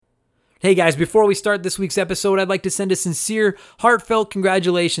Hey guys, before we start this week's episode, I'd like to send a sincere, heartfelt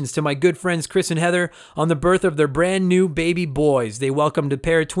congratulations to my good friends Chris and Heather on the birth of their brand new baby boys. They welcomed a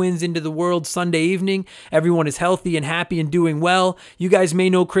pair of twins into the world Sunday evening. Everyone is healthy and happy and doing well. You guys may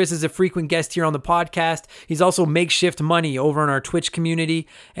know Chris as a frequent guest here on the podcast. He's also Makeshift Money over in our Twitch community.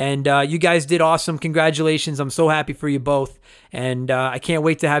 And you guys did awesome. Congratulations. I'm so happy for you both. And I can't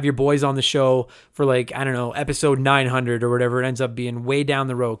wait to have your boys on the show for episode 900 or whatever it ends up being way down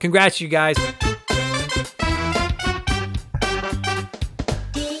the road. Congrats, you guys.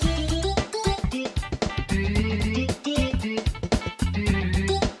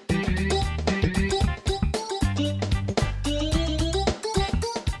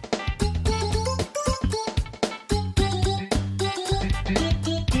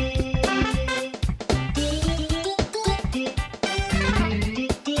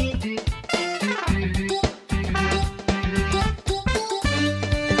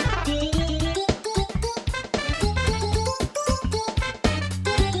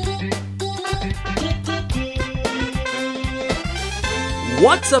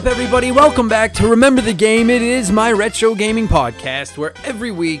 What's up, everybody? Welcome back to Remember the Game. It is my retro gaming podcast where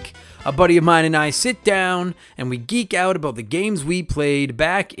every week a buddy of mine and I sit down and we geek out about the games we played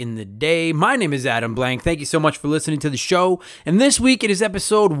back in the day. My name is Adam Blank. Thank you so much for listening to the show. And this week it is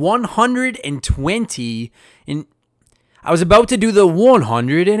episode 120. And I was about to do the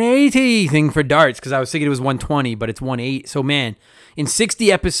 180 thing for darts because I was thinking it was 120, but it's 180. So man, in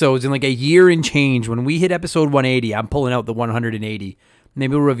 60 episodes, in like a year and change, when we hit episode 180, I'm pulling out the 180.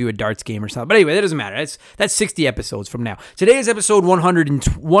 Maybe we'll review a darts game or something. But anyway, that doesn't matter. That's 60 episodes from now. Today is episode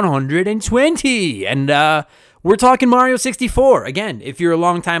 120. And we're talking Mario 64. Again, if you're a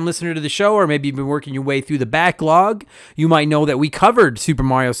longtime listener to the show, or maybe you've been working your way through the backlog, you might know that we covered Super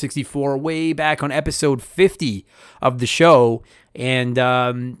Mario 64 way back on episode 50 of the show. And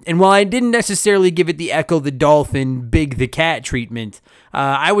while I didn't necessarily give it the Echo the Dolphin, Big the Cat treatment,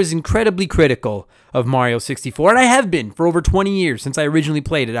 I was incredibly critical of Mario 64, and I have been for over 20 years since I originally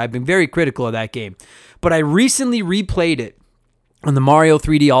played it. I've been very critical of that game. But I recently replayed it on the Mario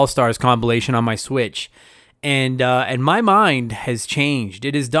 3D All-Stars compilation on my Switch, and my mind has changed.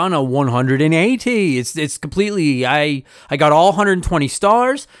 It has done a 180. It's completely, I got all 120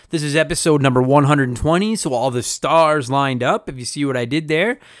 stars. This is episode number 120, so all the stars lined up, if you see what I did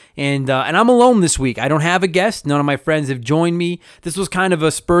there. And I'm alone this week. I don't have a guest. None of my friends have joined me. This was kind of a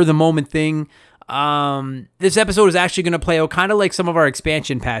spur-of-the-moment thing. This episode is actually going to play out kind of like some of our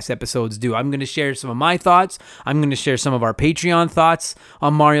expansion pass episodes do. I'm going to share some of my thoughts. I'm going to share some of our Patreon thoughts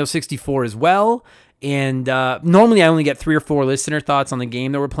on Mario 64 as well. And normally I only get 3 or 4 listener thoughts on the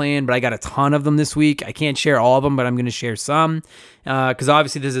game that we're playing, but I got a ton of them this week. I can't share all of them, but I'm going to share some because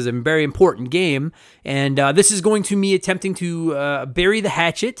obviously this is a very important game. And this is going to me attempting to bury the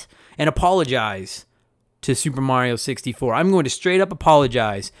hatchet and apologize to Super Mario 64. I'm going to straight up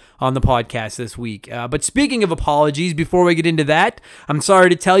apologize on the podcast this week. But speaking of apologies, before we get into that, I'm sorry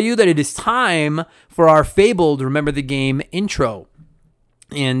to tell you that it is time for our fabled Remember the Game intro.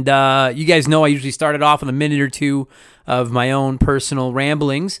 And you guys know I usually start it off with a minute or two of my own personal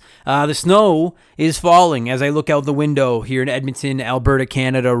ramblings. The snow is falling as I look out the window here in Edmonton, Alberta,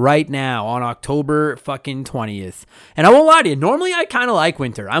 Canada right now on October fucking 20th. And I won't lie to you, normally I kind of like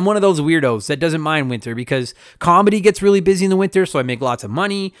winter. I'm one of those weirdos that doesn't mind winter because comedy gets really busy in the winter, so I make lots of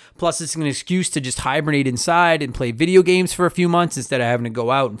money. Plus it's an excuse to just hibernate inside and play video games for a few months instead of having to go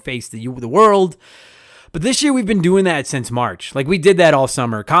out and face the world. But this year we've been doing that since March. Like we did that all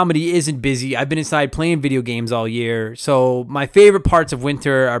summer. Comedy isn't busy. I've been inside playing video games all year. So my favorite parts of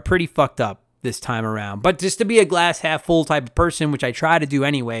winter are pretty fucked up this time around. But just to be a glass half full type of person, which I try to do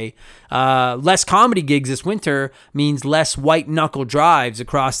anyway, less comedy gigs this winter means less white knuckle drives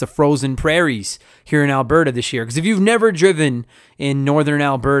across the frozen prairies here in Alberta this year. Because if you've never driven in northern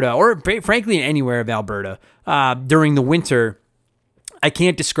Alberta, or frankly anywhere of Alberta, during the winter, I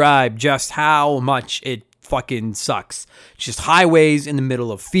can't describe just how much it fucking sucks. It's just highways in the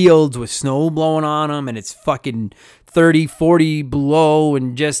middle of fields with snow blowing on them, and it's fucking 30, 40 below,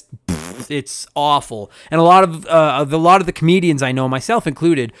 and just it's awful. And a lot of the comedians I know, myself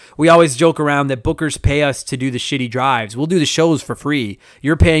included, we always joke around that bookers pay us to do the shitty drives. We'll do the shows for free.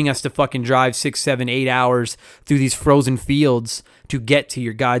 You're paying us to fucking drive 6, 7, 8 hours through these frozen fields to get to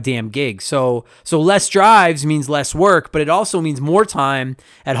your goddamn gig. So less drives means less work, but it also means more time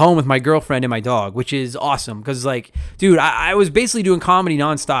at home with my girlfriend and my dog, which is awesome. Because, like, dude, I was basically doing comedy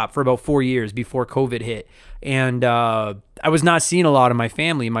nonstop for about 4 years before COVID hit. And I was not seeing a lot of my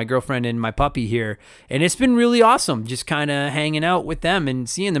family, my girlfriend and my puppy here. And it's been really awesome just kind of hanging out with them and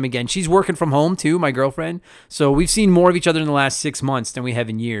seeing them again. She's working from home too, my girlfriend. So we've seen more of each other in the last 6 months than we have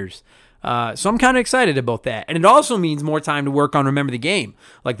in years. So I'm kind of excited about that. And it also means more time to work on Remember the Game,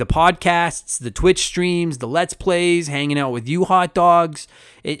 like the podcasts, the Twitch streams, the Let's Plays, hanging out with you hot dogs.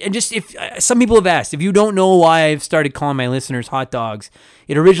 And just if some people have asked, if you don't know why I've started calling my listeners hot dogs,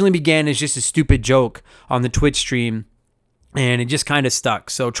 it originally began as just a stupid joke on the Twitch stream. And it just kind of stuck.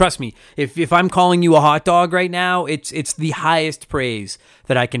 So trust me, if I'm calling you a hot dog right now, it's the highest praise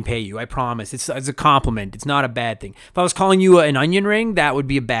that I can pay you. I promise. It's a compliment. It's not a bad thing. If I was calling you an onion ring, that would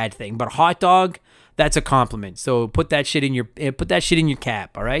be a bad thing. But a hot dog, that's a compliment. So put that shit in your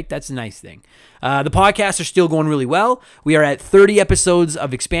cap. All right, that's a nice thing. The podcasts are still going really well. We are at 30 episodes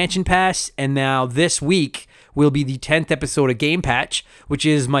of Expansion Pass, and now this week will be the 10th episode of Game Patch, which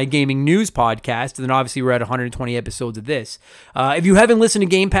is my gaming news podcast. And then obviously we're at 120 episodes of this. If you haven't listened to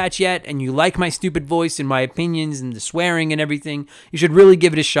Game Patch yet and you like my stupid voice and my opinions and the swearing and everything, you should really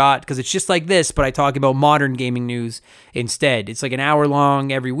give it a shot because it's just like this, but I talk about modern gaming news instead. It's like an hour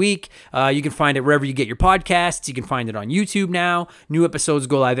long every week. You can find it wherever you get your podcasts. You can find it on YouTube now. New episodes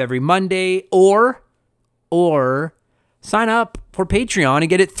go live every Monday, or sign up for Patreon and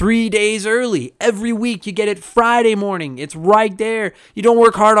get it 3 days early. Every week you get it Friday morning. It's right there. You don't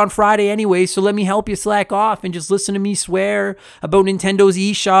work hard on Friday anyway, so let me help you slack off and just listen to me swear about Nintendo's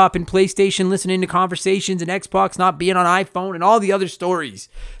eShop and PlayStation listening to conversations and Xbox not being on iPhone and all the other stories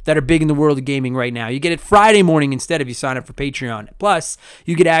that are big in the world of gaming right now. You get it Friday morning instead if you sign up for Patreon. Plus,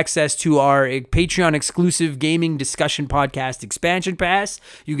 you get access to our Patreon exclusive gaming discussion podcast, Expansion Pass.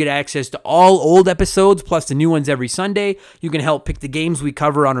 You get access to all old episodes plus the new ones every Sunday. You can help pick the games we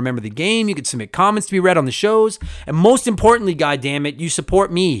cover on Remember the Game. You can submit comments to be read on the shows. And most importantly, goddammit, you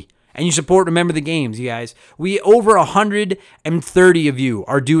support me. And you support Remember the Games, you guys. We over 130 of you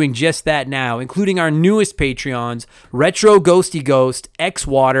are doing just that now, including our newest Patreons, Retro Ghosty Ghost, X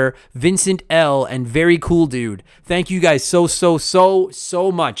Water, Vincent L, and Very Cool Dude. Thank you guys so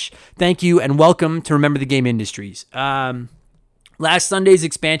much. Thank you and welcome to Remember the Game Industries. Last Sunday's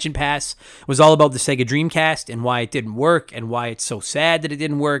Expansion Pass was all about the Sega Dreamcast and why it didn't work and why it's so sad that it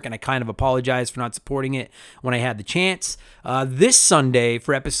didn't work, and I kind of apologize for not supporting it when I had the chance. This Sunday,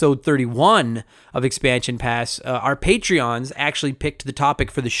 for episode 31 of Expansion Pass, our Patreons actually picked the topic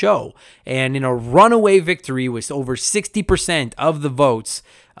for the show, and in a runaway victory with over 60% of the votes,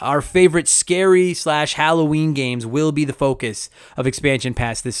 our favorite scary/Halloween games will be the focus of Expansion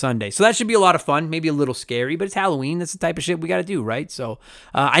Pass this Sunday. So that should be a lot of fun, maybe a little scary, but it's Halloween. That's the type of shit we got to do, right? So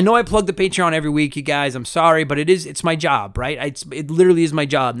I know I plug the Patreon every week, you guys. I'm sorry, but it's my job, right? It literally is my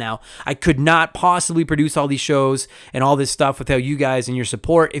job now. I could not possibly produce all these shows and all this stuff without you guys and your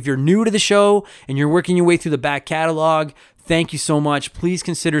support. If you're new to the show and you're working your way through the back catalog, thank you so much. Please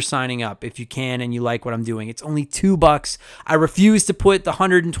consider signing up if you can and you like what I'm doing. It's only $2. I refuse to put the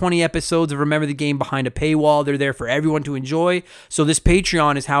 120 episodes of Remember the Game behind a paywall. They're there for everyone to enjoy. So this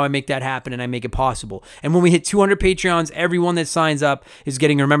Patreon is how I make that happen and I make it possible. And when we hit 200 Patreons, everyone that signs up is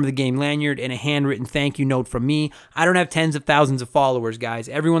getting a Remember the Game lanyard and a handwritten thank you note from me. I don't have tens of thousands of followers, guys.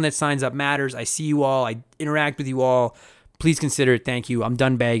 Everyone that signs up matters. I see you all. I interact with you all. Please consider it. Thank you. I'm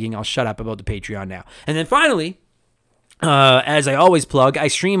done begging. I'll shut up about the Patreon now. And then finally, as I always plug, I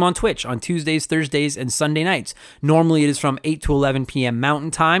stream on Twitch on Tuesdays, Thursdays, and Sunday nights. Normally it is from 8 to 11 p.m. Mountain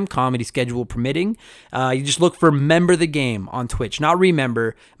Time, comedy schedule permitting. You just look for Member the Game on Twitch. Not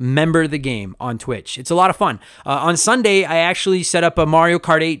Remember, Member the Game on Twitch. It's a lot of fun. On Sunday, I actually set up a Mario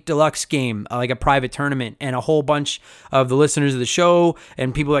Kart 8 Deluxe game, like a private tournament, and a whole bunch of the listeners of the show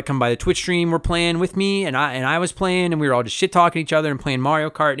and people that come by the Twitch stream were playing with me, and I was playing, and we were all just shit-talking each other and playing Mario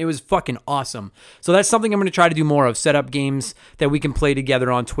Kart. It was fucking awesome. So that's something I'm going to try to do more of, set up games that we can play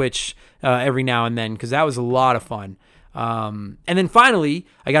together on Twitch every now and then, because that was a lot of fun. And then finally,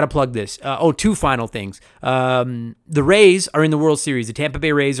 I got to plug this. Two final things. The Rays are in the World Series. The Tampa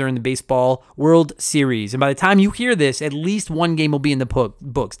Bay Rays are in the Baseball World Series. And by the time you hear this, at least one game will be in the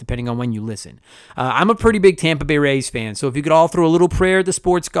books, depending on when you listen. I'm a pretty big Tampa Bay Rays fan, so if you could all throw a little prayer at the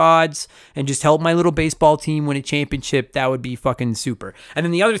sports gods and just help my little baseball team win a championship, that would be fucking super. And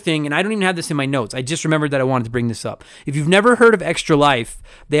then the other thing, and I don't even have this in my notes, I just remembered that I wanted to bring this up. If you've never heard of Extra Life,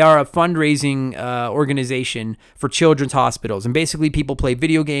 they are a fundraising organization for children's hospitals. And basically people play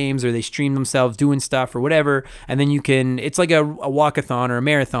video games or they stream themselves doing stuff or whatever, and then it's like a walkathon or a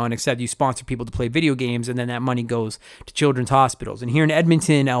marathon, except you sponsor people to play video games, and then that money goes to children's hospitals. And here in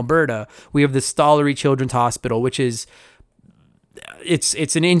Edmonton, Alberta, we have the Stollery Children's Hospital, which is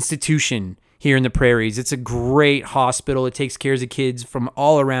it's an institution here in the prairies. It's a great hospital. It takes care of kids from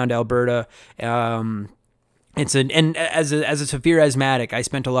all around Alberta. And as a severe asthmatic, I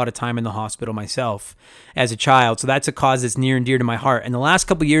spent a lot of time in the hospital myself as a child, so that's a cause that's near and dear to my heart. And the last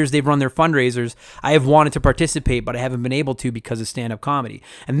couple of years they've run their fundraisers, I have wanted to participate, but I haven't been able to because of stand-up comedy.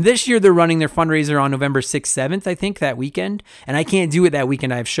 And this year they're running their fundraiser on November 6th, 7th, I think, that weekend. And I can't do it that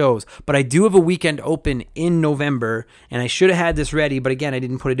weekend, I have shows, but I do have a weekend open in November, and I should have had this ready, but again, I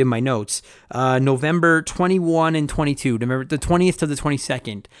didn't put it in my notes. November 21 and 22, November the 20th to the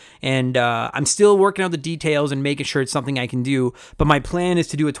 22nd. And I'm still working out the details and making sure it's something I can do. But my plan is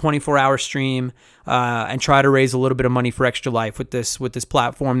to do a 24-hour stream and try to raise a little bit of money for Extra Life with this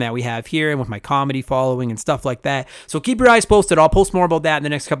platform that we have here and with my comedy following and stuff like that. So keep your eyes posted. I'll post more about that in the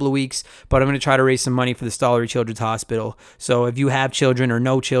next couple of weeks, but I'm going to try to raise some money for the Stollery Children's Hospital. So if you have children or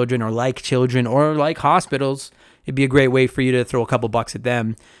know children or like hospitals, it'd be a great way for you to throw a couple bucks at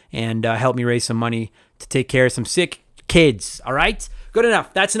them and help me raise some money to take care of some sick kids. All right? Good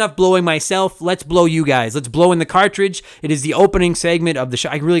enough. That's enough blowing myself. Let's blow you guys. Let's blow in the cartridge. It is the opening segment of the show.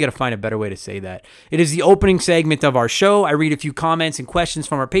 I really got to find a better way to say that. It is the opening segment of our show. I read a few comments and questions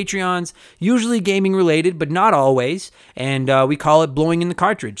from our Patreons, usually gaming related, but not always. And we call it blowing in the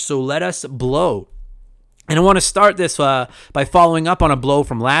cartridge. So let us blow. And I want to start this by following up on a blow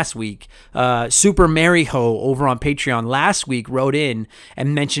from last week. Super Mary Ho over on Patreon last week wrote in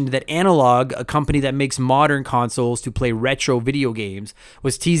and mentioned that Analog, a company that makes modern consoles to play retro video games,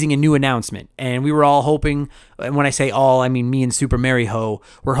 was teasing a new announcement. And we were all hoping, and when I say all, I mean me and Super Mary Ho,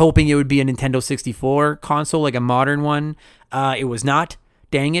 we're hoping it would be a Nintendo 64 console, like a modern one. It was not.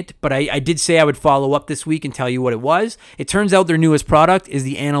 Dang it. But I did say I would follow up this week and tell you what it was. It turns out their newest product is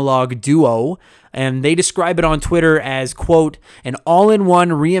the Analog Duo, and they describe it on Twitter as, quote, an all-in-one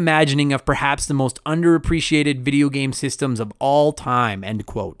reimagining of perhaps the most underappreciated video game systems of all time, end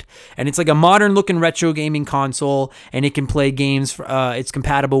quote. And it's like a modern-looking retro gaming console, and it can play games. It's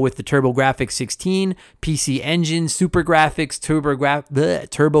compatible with the TurboGrafx 16, PC Engine, Super Graphics,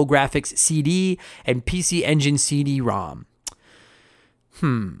 TurboGrafx CD, and PC Engine CD-ROM.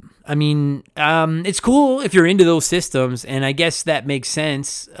 I mean, it's cool if you're into those systems, and I guess that makes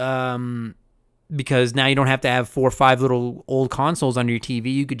sense because now you don't have to have 4 or 5 little old consoles under your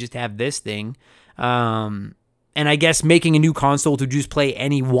TV. You could just have this thing. And I guess making a new console to just play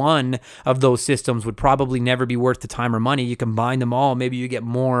any one of those systems would probably never be worth the time or money. You combine them all, maybe you get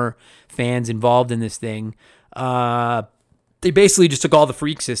more fans involved in this thing. They basically just took all the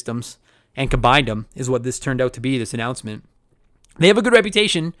Freak systems and combined them, is what this turned out to be, this announcement. They have a good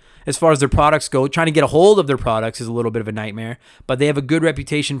reputation as far as their products go. Trying to get a hold of their products is a little bit of a nightmare, but they have a good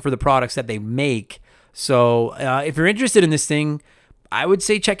reputation for the products that they make. So if you're interested in this thing, I would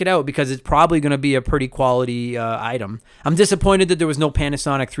say check it out because it's probably going to be a pretty quality item. I'm disappointed that there was no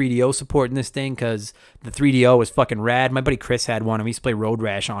Panasonic 3DO support in this thing because the 3DO was fucking rad. My buddy Chris had one and we used to play Road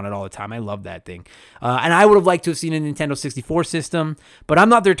Rash on it all the time. I love that thing. And I would have liked to have seen a Nintendo 64 system, but I'm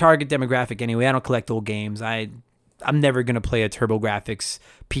not their target demographic anyway. I don't collect old games. I'm never going to play a TurboGrafx,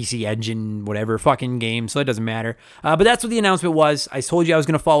 PC Engine, whatever fucking game, so it doesn't matter. But that's what the announcement was. I told you I was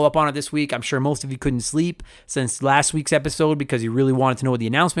going to follow up on it this week. I'm sure most of you couldn't sleep since last week's episode because you really wanted to know what the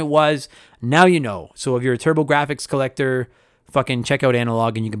announcement was. Now you know. So if you're a TurboGrafx collector, fucking check out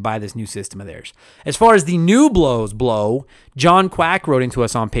Analog and you can buy this new system of theirs. As far as the new blow, John Quack wrote into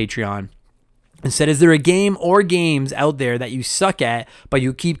us on Patreon and said, is there a game or games out there that you suck at but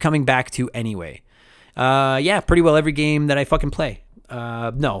you keep coming back to anyway? Yeah, pretty well every game that I fucking play.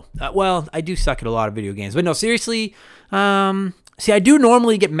 No. Well, I do suck at a lot of video games. But no, seriously, see, I do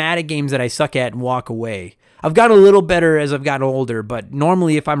normally get mad at games that I suck at and walk away. I've gotten a little better as I've gotten older, but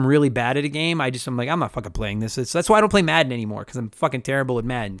normally if I'm really bad at a game, I'm like, I'm not fucking playing this. That's why I don't play Madden anymore, because I'm fucking terrible at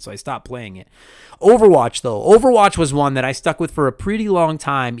Madden, so I stopped playing it. Overwatch, though. Overwatch was one that I stuck with for a pretty long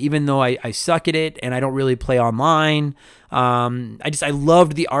time, even though I suck at it and I don't really play online. I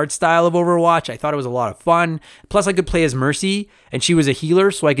loved the art style of Overwatch. I thought it was a lot of fun. Plus, I could play as Mercy, and she was a healer,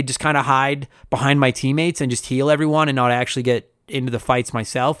 so I could just kind of hide behind my teammates and just heal everyone and not actually get into the fights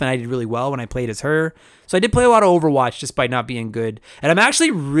myself, and I did really well when I played as her. So I did play a lot of Overwatch despite not being good. And I'm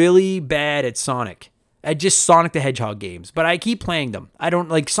actually really bad at Sonic. At just Sonic the Hedgehog games, but I keep playing them. I don't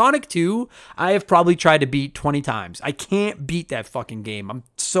like Sonic 2. I have probably tried to beat 20 times. I can't beat that fucking game. I'm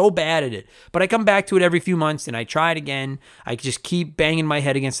so bad at it, but I come back to it every few months and I try it again. I just keep banging my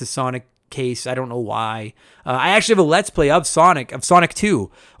head against the Sonic case. I don't know why. I actually have a Let's Play of Sonic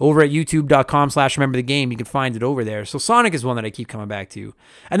 2 over at youtube.com/remember the game. You can find it over there. So Sonic is one that I keep coming back to.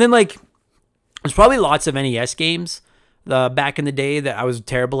 And then like, there's probably lots of NES games back in the day that I was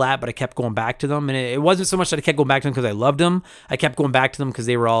terrible at, but I kept going back to them. And it wasn't so much that I kept going back to them because I loved them. I kept going back to them because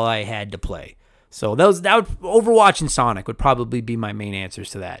they were all I had to play. So Overwatch and Sonic would probably be my main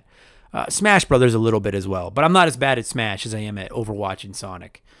answers to that. Smash Brothers a little bit as well, but I'm not as bad at Smash as I am at Overwatch and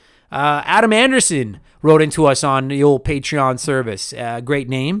Sonic. Adam Anderson wrote into us on the old Patreon service, great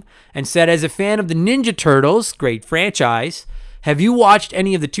name, and said, as a fan of the Ninja Turtles, great franchise, have you watched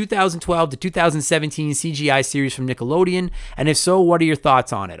any of the 2012 to 2017 CGI series from Nickelodeon? And if so, what are your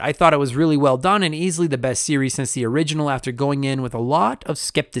thoughts on it? I thought it was really well done and easily the best series since the original after going in with a lot of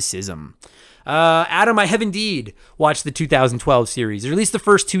skepticism. Adam, I have indeed watched the 2012 series, or at least the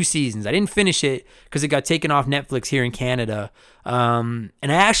first 2 seasons. I didn't finish it because it got taken off Netflix here in Canada. And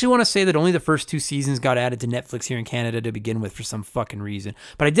I actually want to say that only the first 2 seasons got added to Netflix here in Canada to begin with for some fucking reason.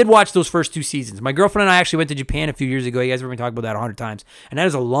 But I did watch those first 2 seasons. My girlfriend and I actually went to Japan a few years ago. You guys have been talking about that 100 times. And that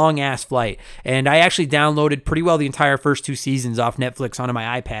is a long-ass flight. And I actually downloaded pretty well the entire first 2 seasons off Netflix onto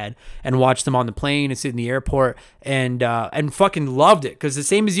my iPad and watched them on the plane and sit in the airport and fucking loved it. Because the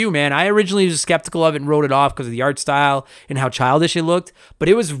same as you, man. I originally was skeptical of it and wrote it off because of the art style and how childish it looked. But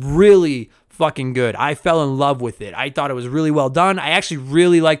it was really fucking good. I fell in love with it. I thought it was really well done. I actually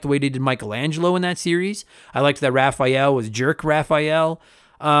really liked the way they did Michelangelo in that series. I liked that Raphael was Jerk Raphael.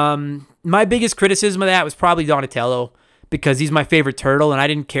 My biggest criticism of that was probably Donatello, because he's my favorite turtle, and I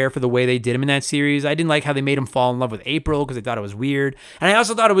didn't care for the way they did him in that series. I didn't like how they made him fall in love with April because I thought it was weird. And I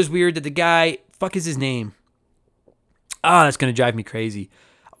also thought it was weird that the guy, fuck is his name? That's going to drive me crazy.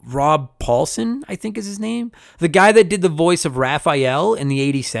 Rob Paulson, I think is his name. The guy that did the voice of Raphael in the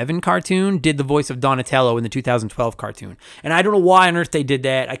 87 cartoon did the voice of Donatello in the 2012 cartoon. And I don't know why on earth they did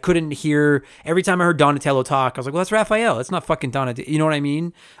that. I couldn't hear, every time I heard Donatello talk, I was like, well, that's Raphael. It's not fucking Donatello. You know what I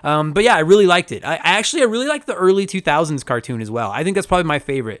mean? But yeah, I really liked it. I really liked the early 2000s cartoon as well. I think that's probably my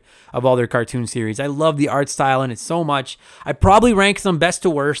favorite of all their cartoon series. I love the art style in it so much. I'd probably rank them best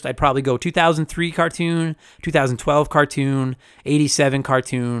to worst. I'd probably go 2003 cartoon, 2012 cartoon, 87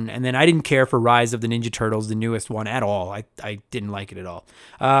 cartoon, and then I didn't care for Rise of the Ninja Turtles, the newest one, at all. I didn't like it at all.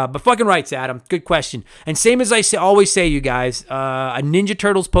 But fucking rights, Adam. Good question. And same as I always say, you guys, a Ninja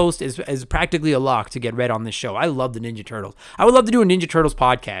Turtles post is practically a lock to get read on this show. I love the Ninja Turtles. I would love to do a Ninja Turtles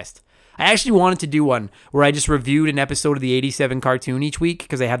podcast. I actually wanted to do one where I just reviewed an episode of the 87 cartoon each week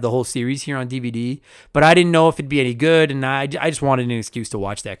because I have the whole series here on DVD, but I didn't know if it'd be any good, and I just wanted an excuse to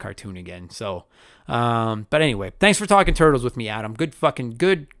watch that cartoon again. So, but anyway, thanks for talking Turtles with me, Adam.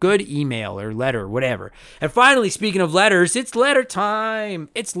 Good email or letter, whatever. And finally, speaking of letters, it's letter time.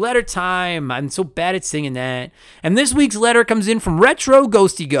 It's letter time. I'm so bad at singing that. And this week's letter comes in from Retro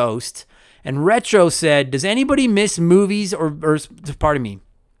Ghosty Ghost, and Retro said, does anybody miss movies or pardon me,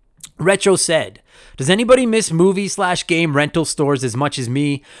 Retro said, does anybody miss movie/game rental stores as much as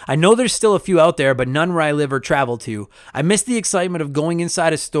me? I know there's still a few out there, but none where I live or travel to. I miss the excitement of going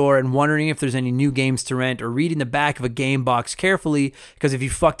inside a store and wondering if there's any new games to rent, or reading the back of a game box carefully, because if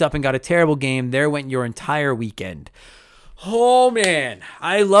you fucked up and got a terrible game, there went your entire weekend. Oh man,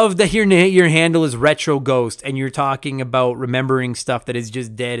 I love that your handle is Retro Ghost and you're talking about remembering stuff that is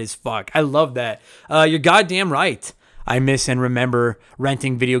just dead as fuck. I love that. You're goddamn right. I miss and remember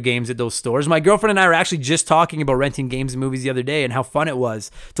renting video games at those stores. My girlfriend and I were actually just talking about renting games and movies the other day and how fun it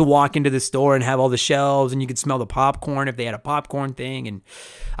was to walk into the store and have all the shelves and you could smell the popcorn if they had a popcorn thing. And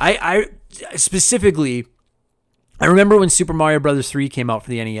I specifically, I remember when Super Mario Bros. 3 came out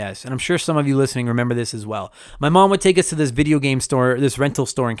for the NES, and I'm sure some of you listening remember this as well. My mom would take us to this video game store, this rental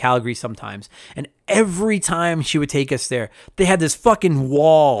store in Calgary sometimes, and every time she would take us there, they had this fucking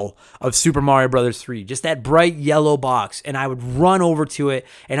wall of Super Mario Bros. 3, just that bright yellow box, and I would run over to it,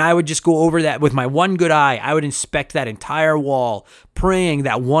 and I would just go over that with my one good eye. I would inspect that entire wall, praying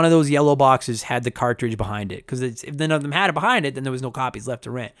that one of those yellow boxes had the cartridge behind it, because if none of them had it behind it, then there was no copies left to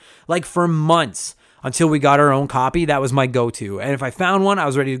rent. Like for months, until we got our own copy, that was my go-to. And if I found one, I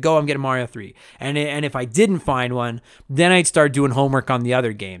was ready to go. I'm getting Mario 3. And if I didn't find one, then I'd start doing homework on the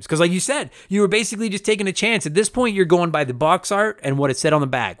other games. Because like you said, you were basically just taking a chance. At this point, you're going by the box art and what it said on the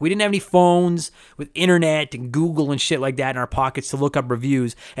back. We didn't have any phones with internet and Google and shit like that in our pockets to look up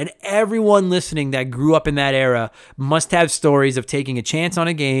reviews. And everyone listening that grew up in that era must have stories of taking a chance on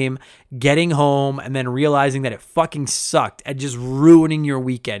a game, getting home, and then realizing that it fucking sucked and just ruining your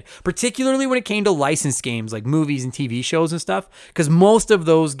weekend. Particularly when it came to licensed games like movies and TV shows and stuff, because most of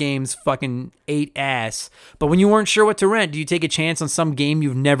those games fucking ate ass. But when you weren't sure what to rent, do you take a chance on some game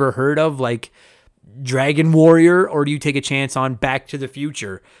you've never heard of like Dragon Warrior, or do you take a chance on Back to the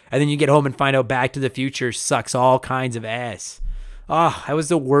Future? And then you get home and find out Back to the Future sucks all kinds of ass. Oh, that was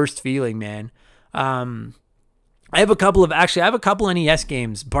the worst feeling, man. I have a couple NES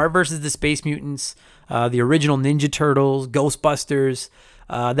games. Bart vs. the Space Mutants, the original Ninja Turtles, Ghostbusters,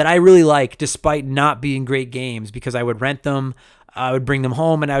 that I really like despite not being great games because I would rent them I would bring them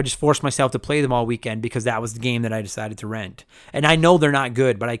home and I would just force myself to play them all weekend because that was the game that I decided to rent. And I know they're not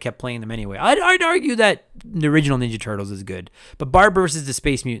good, but I kept playing them anyway. I'd argue that the original Ninja Turtles is good, but Barb versus the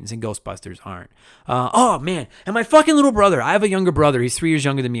Space Mutants and Ghostbusters aren't. Oh man, and my fucking little brother, I have a younger brother, he's 3 years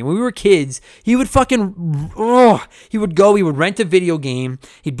younger than me. When we were kids, he would he would rent a video game,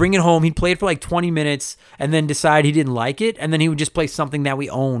 he'd bring it home, he'd play it for like 20 minutes, and then decide he didn't like it, and then he would just play something that we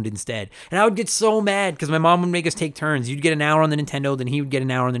owned instead. And I would get so mad because my mom would make us take turns. You'd get an hour on the Nintendo, then he would get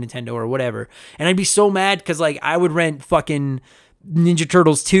an hour on the Nintendo or whatever. And I'd be so mad because like I would rent fucking Ninja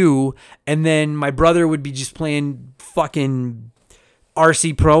Turtles 2, and then my brother would be just playing fucking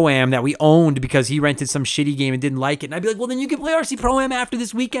RC Pro-Am that we owned because he rented some shitty game and didn't like it. And I'd be like, well, then you can play RC Pro-Am after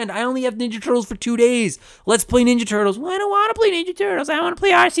this weekend. I only have Ninja Turtles for 2 days. Let's play Ninja Turtles. Well, I don't want to play Ninja Turtles. I want to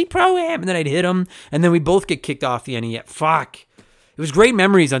play RC Pro-Am. And then I'd hit him, and then we'd both get kicked off the NES. Fuck. It was great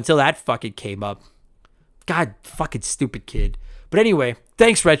memories until that fucking came up. God, fucking stupid kid. But anyway,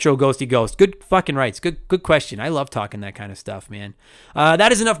 thanks, Retro Ghosty Ghost. Good fucking rights. Good question. I love talking that kind of stuff, man.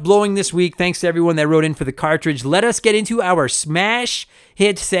 That is enough blowing this week. Thanks to everyone that wrote in for the cartridge. Let us get into our smash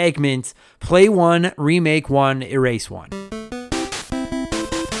hit segment. Play one, remake one, erase one.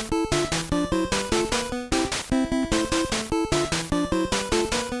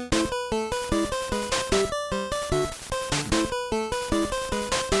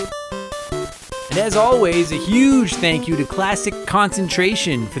 And as always, a huge thank you to Classic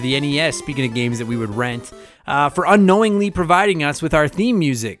Concentration for the NES, speaking of games that we would rent, for unknowingly providing us with our theme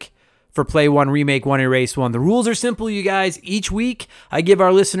music for Play One, Remake One, Erase One. The rules are simple, you guys. Each week, I give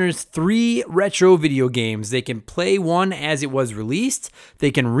our listeners 3 retro video games. They can play one as it was released,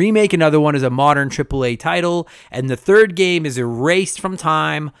 they can remake another one as a modern AAA title, and the third game is erased from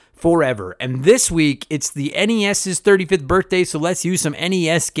time forever. And this week, it's the NES's 35th birthday, so let's use some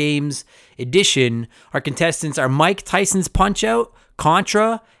NES games edition. Our contestants are Mike Tyson's Punch-Out!,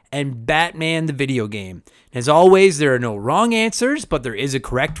 Contra, and Batman the video game. As always, there are no wrong answers, but there is a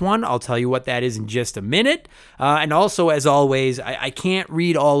correct one. I'll tell you what that is in just a minute. And also, as always, I can't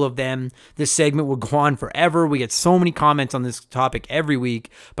read all of them. This segment will go on forever. We get so many comments on this topic every week,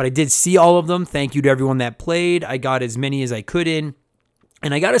 but I did see all of them. Thank you to everyone that played. I got as many as I could in.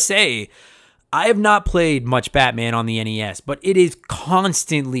 And I gotta say, I have not played much Batman on the NES, but it is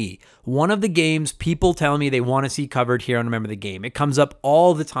constantly one of the games people tell me they want to see covered here on Remember the Game. It comes up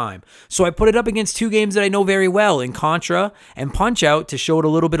all the time. So I put it up against 2 games that I know very well in Contra and Punch-Out to show it a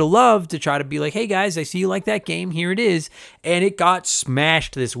little bit of love, to try to be like, hey guys, I see you like that game. Here it is. And it got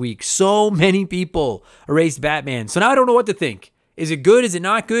smashed this week. So many people erased Batman. So now I don't know what to think. Is it good? Is it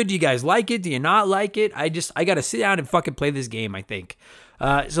not good? Do you guys like it? Do you not like it? I got to sit down and fucking play this game, I think.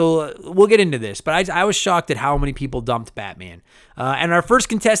 So we'll get into this, but I was shocked at how many people dumped Batman. And our first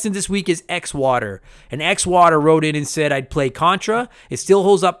contestant this week is X-Water. And X-Water wrote in and said, I'd play Contra. It still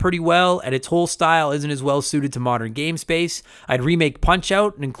holds up pretty well, and its whole style isn't as well suited to modern game space. I'd remake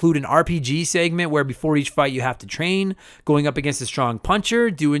Punch-Out! And include an RPG segment where before each fight you have to train, going up against a strong puncher,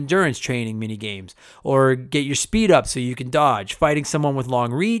 do endurance training mini games, or get your speed up so you can dodge, fighting someone with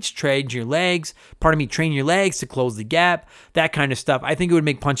long reach, train your legs to close the gap, that kind of stuff. I think it would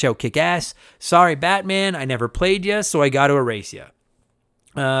make Punch-Out! Kick ass. Sorry, Batman, I never played you, so I got to erase you.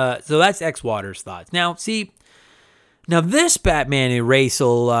 So that's X-Water's thoughts. Now, see, this Batman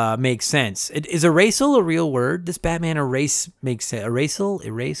erasal makes sense. Is erasal a real word? This Batman erase makes sense.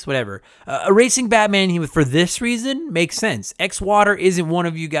 Erase, whatever. Erasing Batman for this reason makes sense. X-Water isn't one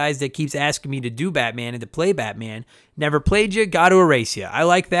of you guys that keeps asking me to do Batman and to play Batman. Never played you, got to erase you. I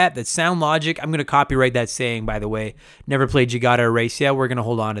like that. That's sound logic. I'm going to copyright that saying, by the way. Never played you, got to erase you. We're going to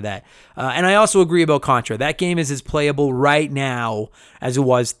hold on to that. And I also agree about Contra. That game is as playable right now as it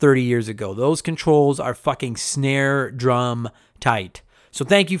was 30 years ago. Those controls are fucking snare drum tight. So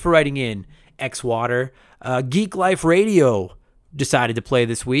thank you for writing in, X-Water. Geek Life Radio decided to play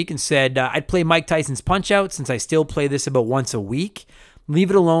this week and said, I'd play Mike Tyson's Punch-Out! Since I still play this about once a week.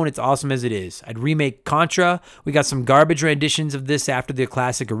 Leave it alone, it's awesome as it is. I'd remake Contra. We got some garbage renditions of this after the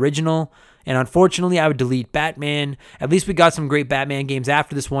classic original. And unfortunately, I would delete Batman. At least we got some great Batman games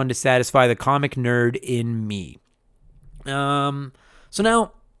after this one to satisfy the comic nerd in me. So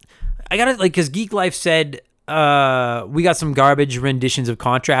now, I gotta, because Geek Life said, we got some garbage renditions of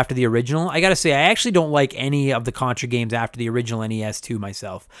Contra after the original. I gotta say, I actually don't like any of the Contra games after the original NES 2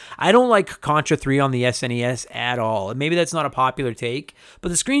 myself. I don't like Contra 3 on the SNES at all. And maybe that's not a popular take, but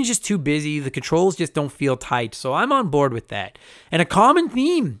the screen's just too busy. The controls just don't feel tight, so I'm on board with that. And a common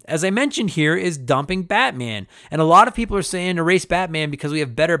theme, as I mentioned here, is dumping Batman. And a lot of people are saying erase Batman because we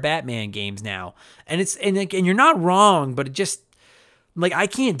have better Batman games now. And you're not wrong, but it just... Like, I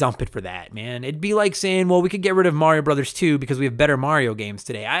can't dump it for that, man. It'd be like saying, well, we could get rid of Mario Brothers 2 because we have better Mario games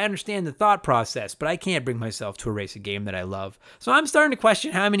today. I understand the thought process, but I can't bring myself to erase a game that I love. So I'm starting to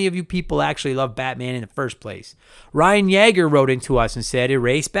question how many of you people actually love Batman in the first place. Ryan Yeager wrote into us and said,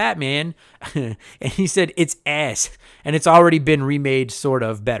 erase Batman. And he said, it's ass. And it's already been remade sort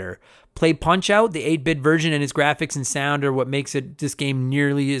of better. Play Punch-Out, the 8-bit version, and its graphics and sound are what makes this game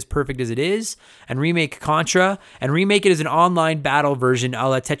nearly as perfect as it is. And remake Contra, and remake it as an online battle version a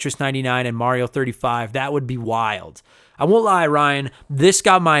la Tetris 99 and Mario 35. That would be wild. I won't lie, Ryan, this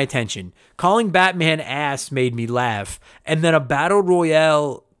got my attention. Calling Batman ass made me laugh. And then a Battle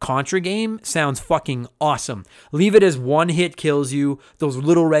Royale Contra game sounds fucking awesome. Leave it as one hit kills you, those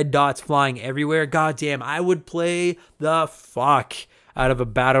little red dots flying everywhere. Goddamn, I would play the fuck out of a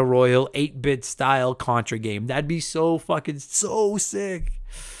Battle Royale 8-bit style Contra game. That'd be so fucking so sick.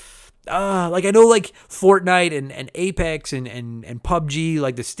 Like I know like Fortnite and Apex and PUBG,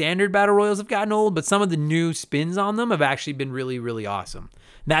 like the standard Battle Royals have gotten old, but some of the new spins on them have actually been really, really awesome.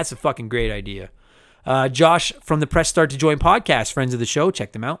 That's a fucking great idea. Josh from the Press Start to Join podcast, friends of the show,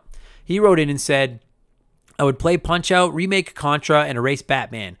 check them out. He wrote in and said, I would play Punch-Out, remake Contra, and erase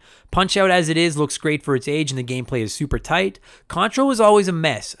Batman. Punch-Out as it is looks great for its age and the gameplay is super tight. Contra was always a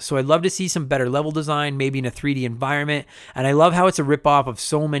mess, so I'd love to see some better level design, maybe in a 3D environment, and I love how it's a ripoff of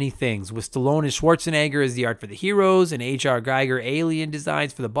so many things, with Stallone and Schwarzenegger as the art for the heroes, and H.R. Geiger alien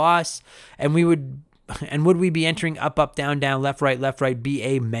designs for the boss, and would we be entering up, up, down, down, left, right, be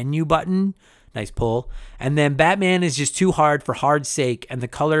a menu button? Nice pull. And then Batman is just too hard for hard's sake, and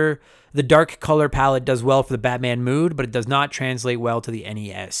the dark color palette does well for the Batman mood, but it does not translate well to the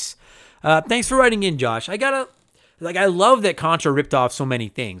NES. Thanks for writing in, Josh. I love that Contra ripped off so many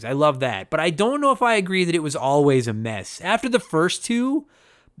things. I love that. But I don't know if I agree that it was always a mess. After the first two,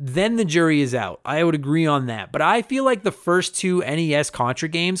 then the jury is out. I would agree on that. But I feel like the first two NES Contra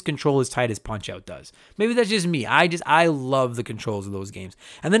games control as tight as Punch-Out does. Maybe that's just me. I love the controls of those games.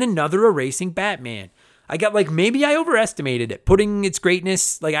 And then another erasing Batman. Maybe I overestimated it, putting its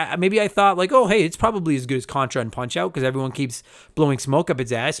greatness, maybe I thought, oh, hey, it's probably as good as Contra and Punch-Out because everyone keeps blowing smoke up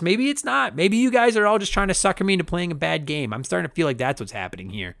its ass. Maybe it's not. Maybe you guys are all just trying to sucker me into playing a bad game. I'm starting to feel like that's what's happening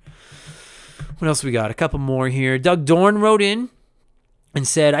here. What else we got? A couple more here. Doug Dorn wrote in and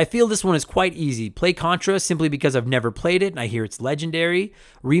said, I feel this one is quite easy. Play Contra simply because I've never played it and I hear it's legendary.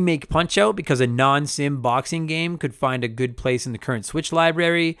 Remake Punch-Out because a non-sim boxing game could find a good place in the current Switch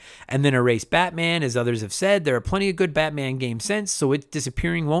library. And then erase Batman. As others have said, there are plenty of good Batman games since, so its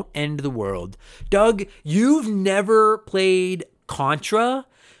disappearing won't end the world. Doug, you've never played Contra?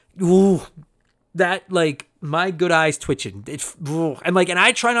 Ooh, that, my good eyes twitching. And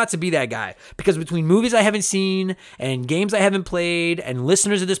I try not to be that guy because between movies I haven't seen and games I haven't played and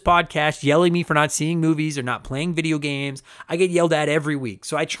listeners of this podcast yelling at me for not seeing movies or not playing video games, I get yelled at every week.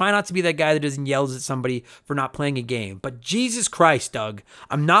 So I try not to be that guy that doesn't yell at somebody for not playing a game. But Jesus Christ, Doug,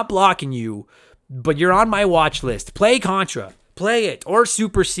 I'm not blocking you, but you're on my watch list. Play Contra. Play it. Or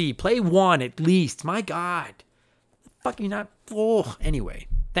Super C. Play one at least. My God. Fucking not. Oh, anyway.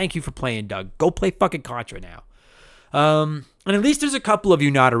 Thank you for playing, Doug. Go play fucking Contra now. And at least there's a couple of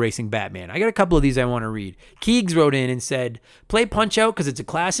you not erasing Batman. I got a couple of these I want to read. Keegs wrote in and said, play Punch-Out because it's a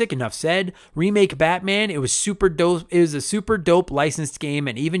classic, enough said. Remake Batman. It was super dope. It was a super dope licensed game,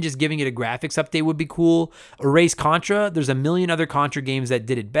 and even just giving it a graphics update would be cool. Erase Contra. There's a million other Contra games that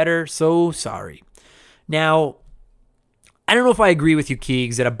did it better. So sorry. Now, I don't know if I agree with you,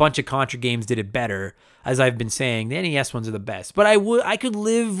 Keegs, that a bunch of Contra games did it better. As I've been saying, the NES ones are the best. But I could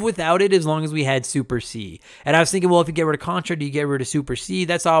live without it as long as we had Super C. And I was thinking, well, if you get rid of Contra, do you get rid of Super C?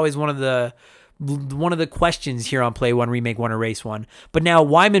 That's always one of the questions here on Play One, Remake One, Erase One. But now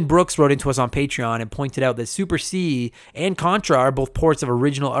Wyman Brooks wrote into us on Patreon and pointed out that Super C and Contra are both ports of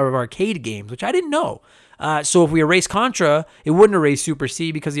original or of arcade games, which I didn't know. So if we erase Contra, it wouldn't erase Super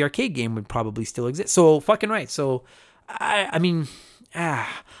C because the arcade game would probably still exist. So fucking right. So I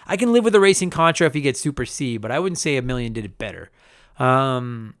can live with erasing Contra if you get Super C, but I wouldn't say a million did it better.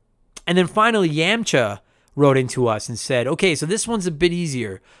 And then finally, Yamcha wrote into us and said, okay, so this one's a bit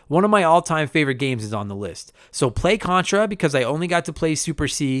easier. One of my all-time favorite games is on the list. So play Contra because I only got to play Super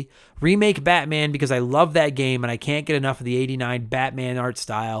C. Remake Batman because I love that game and I can't get enough of the 89 Batman art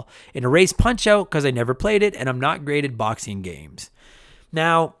style. And erase Punch-Out because I never played it and I'm not great at boxing games.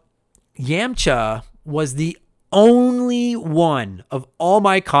 Now, Yamcha was the only one of all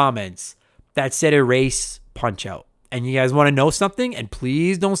my comments that said erase Punch-Out. And you guys want to know something? And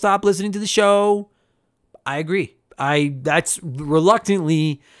please don't stop listening to the show. I agree. That's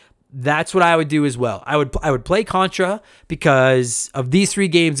what I would do as well. I would play Contra because of these three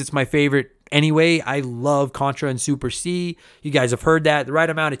games. It's my favorite Anyway, I love Contra and Super C. You guys have heard that. The right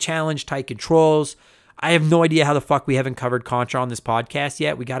amount of challenge, tight controls. I have no idea how the fuck we haven't covered Contra on this podcast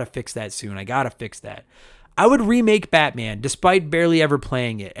yet. We got to fix that soon. I got to fix that. I would remake Batman despite barely ever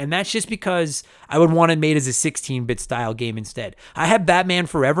playing it. And that's just because I would want it made as a 16-bit style game instead. I had Batman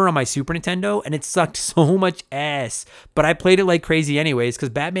Forever on my Super Nintendo and it sucked so much ass. But I played it like crazy anyways because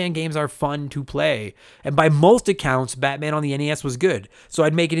Batman games are fun to play. And by most accounts, Batman on the NES was good. So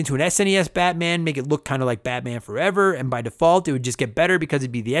I'd make it into an SNES Batman, make it look kind of like Batman Forever. And by default, it would just get better because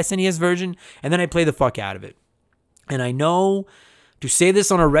it'd be the SNES version. And then I'd play the fuck out of it. And I know to say this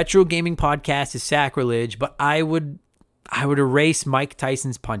on a retro gaming podcast is sacrilege, but I would erase Mike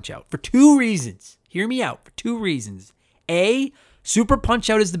Tyson's Punch-Out for 2 reasons. Hear me out, for 2 reasons. A, Super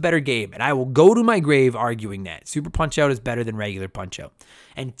Punch-Out is the better game, and I will go to my grave arguing that. Super Punch-Out is better than regular Punch-Out.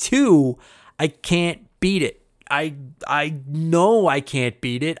 And 2, I can't beat it. I know I can't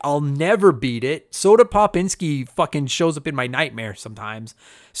beat it. I'll never beat it. Soda Popinski fucking shows up in my nightmare sometimes.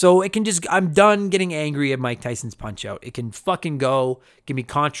 So it can just, I'm done getting angry at Mike Tyson's Punch-Out. It can fucking go. Give me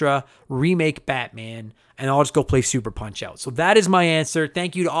Contra, remake Batman, and I'll just go play Super Punch-Out. So that is my answer.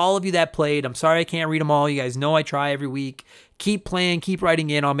 Thank you to all of you that played. I'm sorry I can't read them all. You guys know I try every week. Keep playing, keep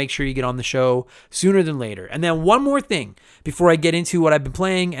writing in. I'll make sure you get on the show sooner than later. And then one more thing before I get into what I've been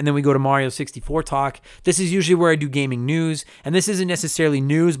playing, and then we go to Mario 64 talk. This is usually where I do gaming news, and this isn't necessarily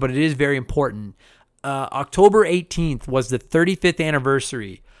news, but it is very important. October 18th was the 35th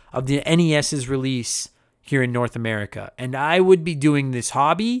anniversary of the NES's release here in North America. And I would be doing this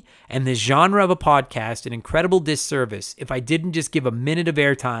hobby and this genre of a podcast an incredible disservice if I didn't just give a minute of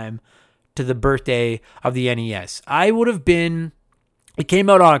airtime to the birthday of the NES. It came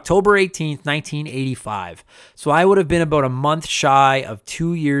out on October 18th, 1985. So I would have been about a month shy of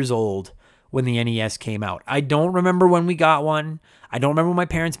 2 years old when the NES came out. I don't remember when we got one. I don't remember when my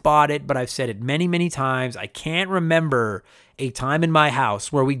parents bought it, but I've said it many, many times. I can't remember a time in my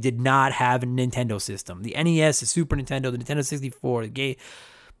house where we did not have a Nintendo system. The NES, the Super Nintendo, the Nintendo 64, the game.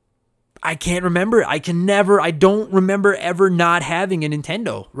 I can't remember. I don't remember ever not having a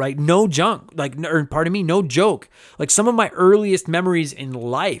Nintendo, right? No junk. No joke. Like some of my earliest memories in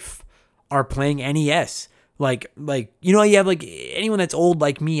life are playing NES. Like you have like anyone that's old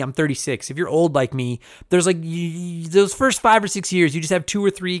like me, I'm 36. If you're old like me, there's like those first 5 or 6 years, you just have 2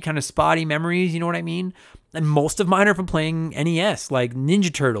 or 3 kind of spotty memories, you know what I mean? And most of mine are from playing NES, like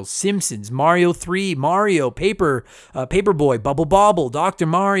Ninja Turtles, Simpsons, Mario 3, Mario, Paperboy, Bubble Bobble, Dr.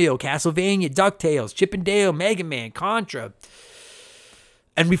 Mario, Castlevania, DuckTales, Chip and Dale, Mega Man, Contra.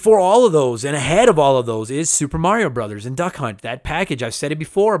 And before all of those, and ahead of all of those, is Super Mario Brothers and Duck Hunt. That package, I've said it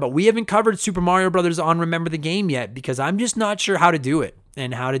before, but we haven't covered Super Mario Brothers on Remember the Game yet because I'm just not sure how to do it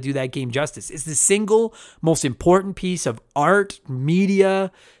and how to do that game justice. It's the single most important piece of art,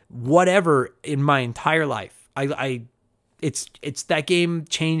 media, whatever in my entire life. It's that game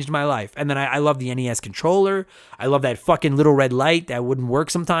changed my life. And then I love the NES controller. I love that fucking little red light that wouldn't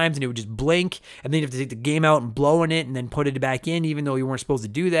work sometimes and it would just blink. And then you have to take the game out and blow in it and then put it back in even though you weren't supposed to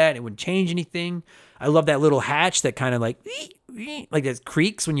do that. It wouldn't change anything. I love that little hatch that kind of like that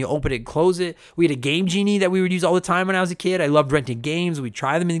creaks when you open it and close it. We had a Game Genie that we would use all the time when I was a kid. I loved renting games. We'd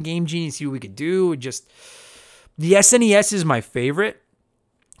try them in the Game Genie and see what we could do. The SNES is my favorite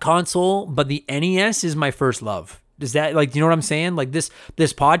console, but the NES is my first love. Does that, do you know what I'm saying? Like this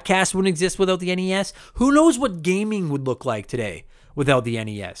podcast wouldn't exist without the NES. Who knows what gaming would look like today without the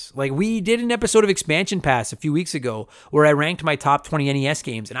NES? Like we did an episode of Expansion Pass a few weeks ago where I ranked my top 20 NES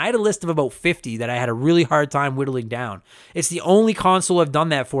games, and I had a list of about 50 that I had a really hard time whittling down. It's the only console I've done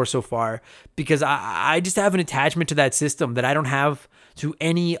that for so far because I just have an attachment to that system that I don't have to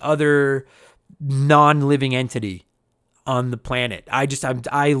any other non-living entity on the planet.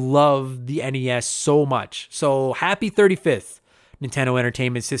 I love the NES so much. So happy 35th Nintendo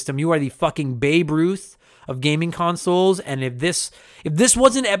Entertainment System. You are the fucking Babe Ruth of gaming consoles. And if this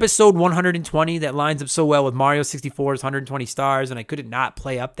wasn't episode 120 that lines up so well with Mario 64's 120 stars, and I couldn't not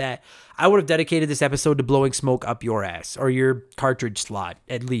play up that, I would have dedicated this episode to blowing smoke up your ass or your cartridge slot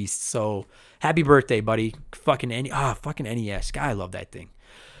at least. So happy birthday, buddy. Fucking NES. God, I love that thing.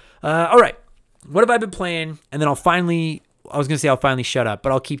 All right. What have I been playing? And then I'll finally shut up,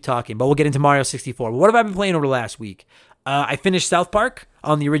 but I'll keep talking. But we'll get into Mario 64. What have I been playing over the last week? I finished South Park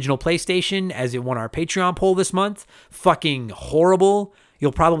on the original PlayStation as it won our Patreon poll this month. Fucking horrible.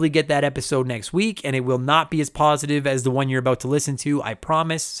 You'll probably get that episode next week, and it will not be as positive as the one you're about to listen to, I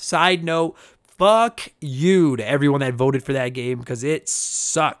promise. Side note, fuck you to everyone that voted for that game because it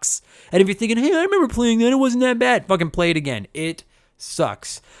sucks. And if you're thinking, hey, I remember playing that, it wasn't that bad, fucking play it again. It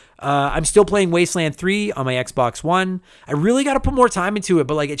sucks. I'm still playing Wasteland 3 on my Xbox One. I really got to put more time into it,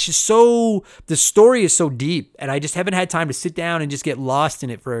 but like it's just the story is so deep, and I just haven't had time to sit down and just get lost in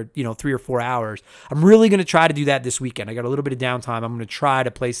it for 3 or 4 hours. I'm really going to try to do that this weekend. I got a little bit of downtime. I'm going to try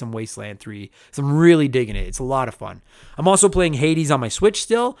to play some Wasteland 3. So I'm really digging it. It's a lot of fun. I'm also playing Hades on my Switch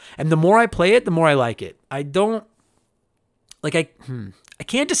still, and the more I play it, the more I like it. I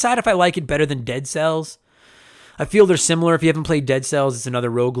can't decide if I like it better than Dead Cells. I feel they're similar. If you haven't played Dead Cells, it's another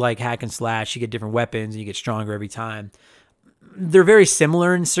roguelike hack and slash. You get different weapons and you get stronger every time. They're very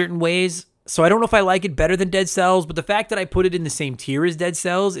similar in certain ways. So I don't know if I like it better than Dead Cells, but the fact that I put it in the same tier as Dead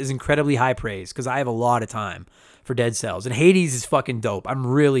Cells is incredibly high praise because I have a lot of time for Dead Cells. And Hades is fucking dope. I'm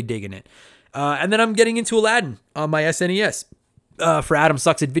really digging it. And then I'm getting into Aladdin on my SNES. For Adam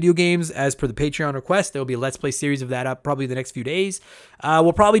Sucks at Video Games, as per the Patreon request. There will be a Let's Play series of that up probably the next few days.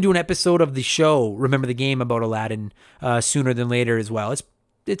 We'll probably do an episode of the show, Remember the Game, about Aladdin sooner than later as well.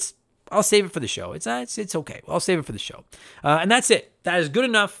 I'll save it for the show. It's okay. I'll save it for the show. And that's it. That is good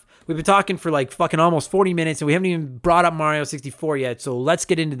enough. We've been talking for like fucking almost 40 minutes and we haven't even brought up Mario 64 yet, so let's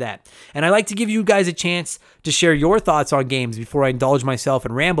get into that. And I like to give you guys a chance to share your thoughts on games before I indulge myself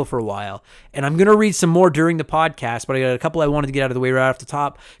and ramble for a while. And I'm going to read some more during the podcast, but I got a couple I wanted to get out of the way right off the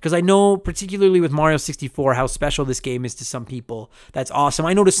top because I know, particularly with Mario 64, how special this game is to some people. That's awesome.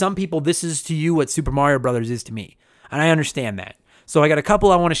 I know to some people this is to you what Super Mario Brothers is to me, and I understand that. So I got a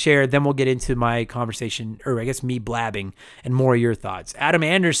couple I want to share, then we'll get into my conversation, or I guess me blabbing, and more of your thoughts. Adam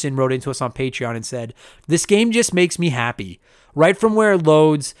Anderson wrote into us on Patreon and said, "This game just makes me happy. Right from where it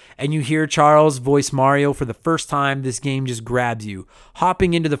loads and you hear Charles voice Mario for the first time, this game just grabs you.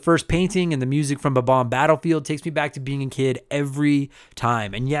 Hopping into the first painting and the music from Bob-omb Battlefield takes me back to being a kid every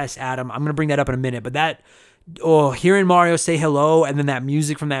time." And yes, Adam, I'm going to bring that up in a minute, but hearing Mario say hello and then that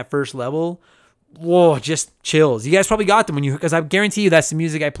music from that first level, whoa, just chills. You guys probably got them because I guarantee you that's the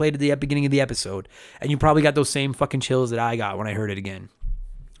music I played at the beginning of the episode. And you probably got those same fucking chills that I got when I heard it again.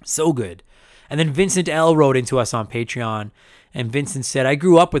 So good. And then Vincent L. wrote into us on Patreon. And Vincent said, "I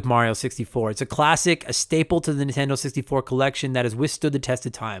grew up with Mario 64. It's a classic, a staple to the Nintendo 64 collection that has withstood the test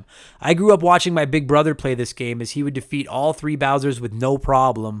of time. I grew up watching my big brother play this game as he would defeat all three Bowsers with no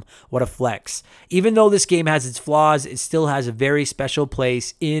problem. What a flex. Even though this game has its flaws, it still has a very special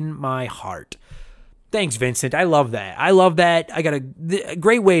place in my heart." Thanks, Vincent. I love that. I got a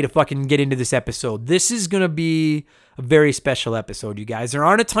great way to fucking get into this episode. This is going to be a very special episode, you guys. There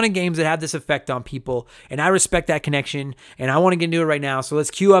aren't a ton of games that have this effect on people, and I respect that connection, and I want to get into it right now. So let's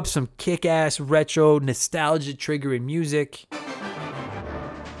cue up some kick-ass, retro, nostalgia-triggering music,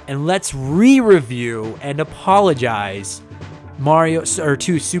 and let's re-review and apologize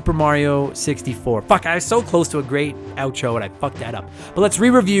to Super Mario 64. Fuck, I was so close to a great outro and I fucked that up. But let's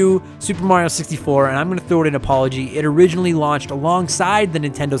re-review Super Mario 64, and I'm going to throw it an apology. It originally launched alongside the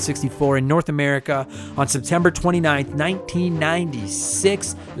Nintendo 64 in North America on September 29th,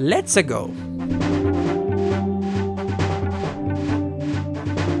 1996. Let's go.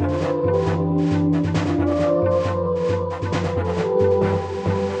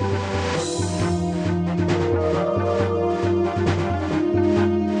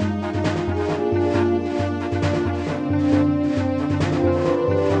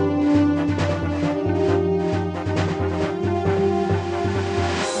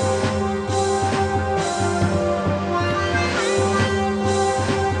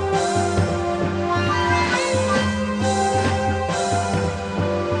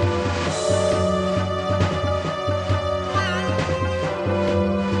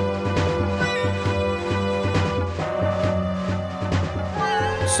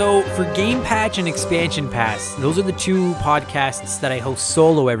 So for Game Patch and Expansion Pass, those are the two podcasts that I host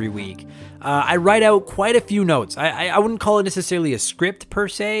solo every week. I write out quite a few notes. I wouldn't call it necessarily a script per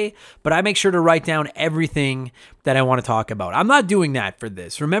se, but I make sure to write down everything that I want to talk about. I'm not doing that for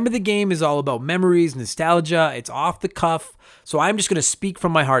this. Remember, the game is all about memories, nostalgia. It's off the cuff. So I'm just going to speak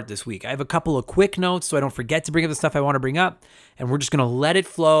from my heart this week. I have a couple of quick notes so I don't forget to bring up the stuff I want to bring up. And we're just going to let it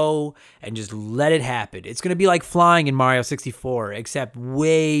flow and just let it happen. It's going to be like flying in Mario 64, except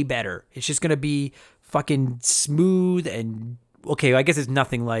way better. It's just going to be fucking smooth and, okay, I guess it's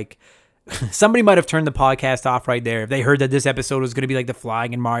nothing like... Somebody might have turned the podcast off right there if they heard that this episode was going to be like the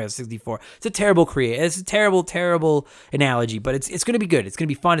flying in Mario 64. It's a terrible it's a terrible, terrible analogy, but it's going to be good. It's going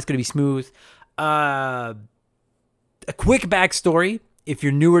to be fun. It's going to be smooth. A quick backstory. If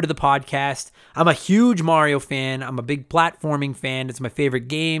you're newer to the podcast, I'm a huge Mario fan. I'm a big platforming fan. It's my favorite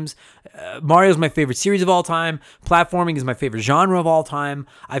games. Mario's my favorite series of all time. Platforming is my favorite genre of all time.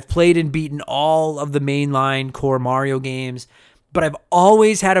 I've played and beaten all of the mainline core Mario games. but I've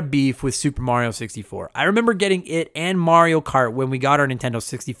always had a beef with Super Mario 64. I remember getting it and Mario Kart when we got our Nintendo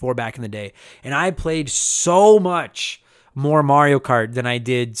 64 back in the day, and I played so much more Mario Kart than I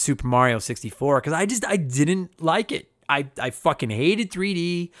did Super Mario 64 because I didn't like it. I fucking hated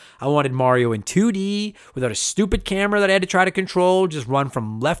 3D. I wanted Mario in 2D without a stupid camera that I had to try to control. Just run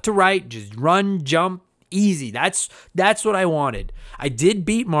from left to right. Just run, jump, easy. That's what I wanted. I did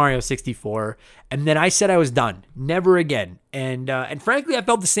beat Mario 64, and then I said I was done. Never again. And frankly, I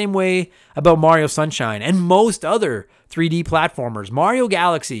felt the same way about Mario Sunshine and most other 3D platformers. Mario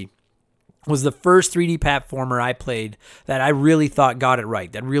Galaxy was the first 3D platformer I played that I really thought got it right,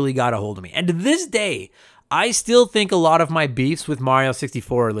 that really got a hold of me. And to this day, I still think a lot of my beefs with Mario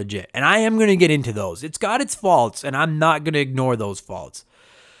 64 are legit, and I am going to get into those. It's got its faults, and I'm not going to ignore those faults.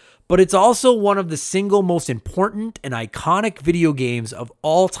 But it's also one of the single most important and iconic video games of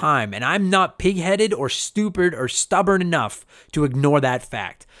all time, and I'm not pig-headed or stupid or stubborn enough to ignore that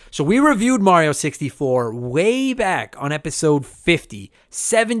fact. So we reviewed Mario 64 way back on episode 50,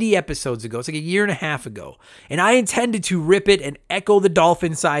 70 episodes ago. It's like a year and a half ago. And I intended to rip it and echo the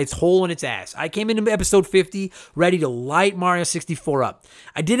dolphin size hole in its ass. I came into episode 50 ready to light Mario 64 up.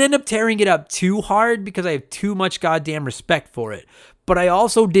 I did end up tearing it up too hard because I have too much goddamn respect for it. But I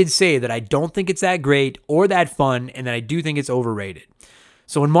also did say that I don't think it's that great or that fun, and that I do think it's overrated.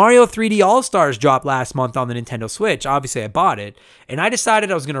 So when Mario 3D All-Stars dropped last month on the Nintendo Switch, obviously I bought it, and I decided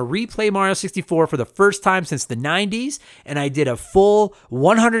I was going to replay Mario 64 for the first time since the 90s, and I did a full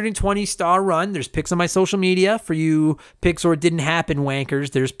 120-star run. There's pics on my social media for you pics or it didn't happen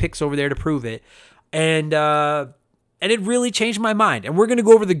wankers. There's pics over there to prove it. And it really changed my mind. And we're going to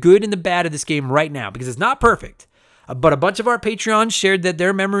go over the good and the bad of this game right now because it's not perfect. But a bunch of our Patreons shared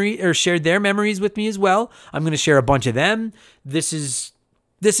their memories with me as well. I'm going to share a bunch of them. This is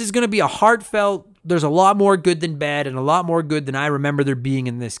going to be a heartfelt, there's a lot more good than bad and a lot more good than I remember there being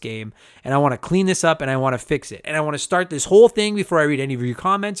in this game. And I want to clean this up and I want to fix it. And I want to start this whole thing before I read any of your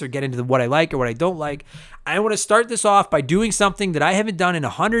comments or get into what I like or what I don't like. I want to start this off by doing something that I haven't done in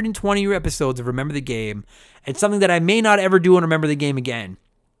 120 episodes of Remember the Game, and something that I may not ever do in Remember the Game again.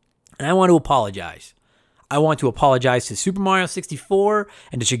 And I want to apologize. I want to apologize to Super Mario 64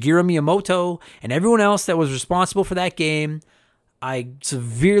 and to Shigeru Miyamoto and everyone else that was responsible for that game. I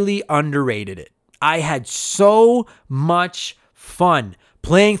severely underrated it. I had so much fun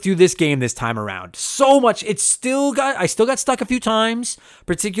playing through this game this time around. So much. I still got stuck a few times,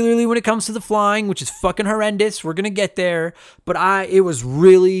 particularly when it comes to the flying, which is fucking horrendous. We're going to get there, but it was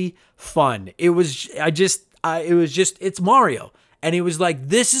really fun. It's Mario. And it was like,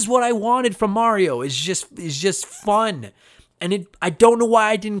 this is what I wanted from Mario. It's just fun. And I don't know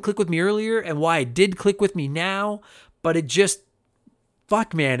why it didn't click with me earlier and why it did click with me now, but it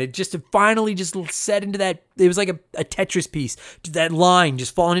finally just set into that. It was like a Tetris piece. That line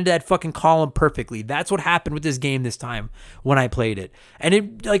just falling into that fucking column perfectly. That's what happened with this game this time when I played it.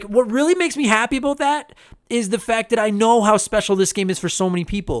 And what really makes me happy about that is the fact that I know how special this game is for so many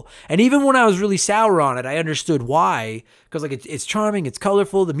people. And even when I was really sour on it, I understood why. Because it's charming, it's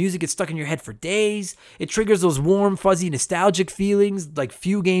colorful, the music gets stuck in your head for days. It triggers those warm, fuzzy, nostalgic feelings like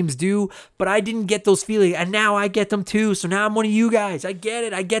few games do. But I didn't get those feelings, and now I get them too. So now I'm one of you guys. I get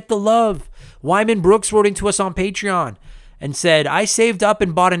it. I get the love. Wyman Brooks wrote into us on Patreon and said, I saved up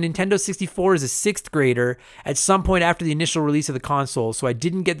and bought a Nintendo 64 as a 6th grader at some point after the initial release of the console, so I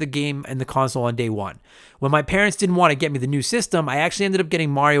didn't get the game and the console on day one. When my parents didn't want to get me the new system, I actually ended up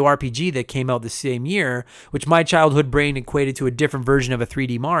getting Mario RPG that came out the same year, which my childhood brain equated to a different version of a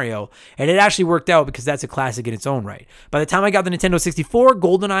 3D Mario, and it actually worked out because that's a classic in its own right. By the time I got the Nintendo 64,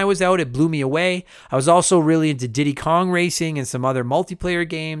 GoldenEye was out, it blew me away. I was also really into Diddy Kong Racing and some other multiplayer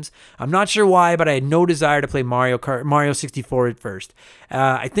games. I'm not sure why, but I had no desire to play Mario 64 at first.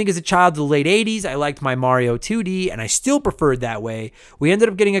 I think as a child of the late 80s, I liked my Mario 2D, and I still preferred that way. We ended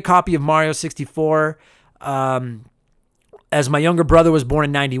up getting a copy of Mario 64 as my younger brother was born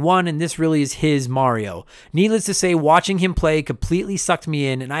in 91, and this really is his Mario. Needless to say, watching him play completely sucked me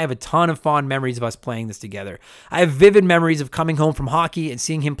in, and I have a ton of fond memories of us playing this together. I have vivid memories of coming home from hockey and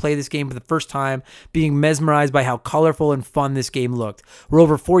seeing him play this game for the first time, being mesmerized by how colorful and fun this game looked. We're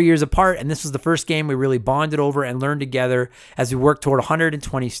over 4 years apart, and this was the first game we really bonded over and learned together as we worked toward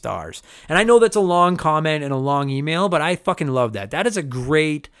 120 stars. And I know that's a long comment and a long email, but I fucking love that. That is a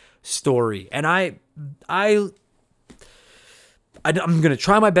great story, and I I'm going to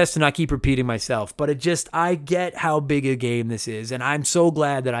try my best to not keep repeating myself, but I get how big a game this is, and I'm so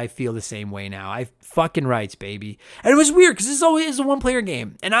glad that I feel the same way now. I fucking rights, baby. And it was weird because this always is a one-player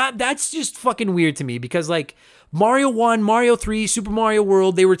game, and that's just fucking weird to me because, like, Mario 1, Mario 3, Super Mario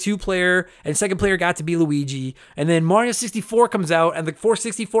World, they were 2-player, and second player got to be Luigi. And then Mario 64 comes out, and the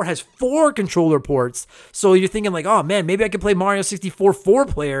 464 has 4 controller ports. So you're thinking like, oh man, maybe I could play Mario 64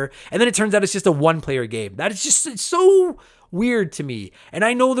 4-player, and then it turns out it's just a 1-player game. That is just, it's so weird to me. And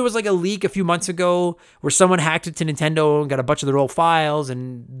I know there was like a leak a few months ago where someone hacked into Nintendo and got a bunch of their old files,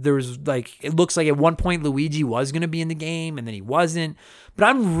 and there was like, it looks like at one point Luigi was going to be in the game and then he wasn't. But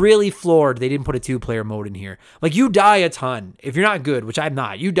I'm really floored they didn't put a 2-player mode in here. Like, you die a ton. If you're not good, which I'm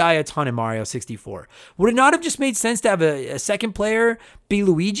not, you die a ton in Mario 64. Would it not have just made sense to have a second player be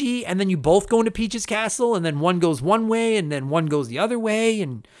Luigi, and then you both go into Peach's castle, and then one goes one way and then one goes the other way,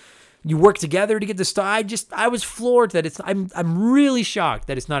 and you work together to get the star? I was floored that I'm really shocked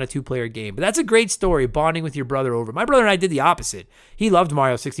that it's not a 2-player game. But that's a great story, bonding with your brother over. My brother and I did the opposite. He loved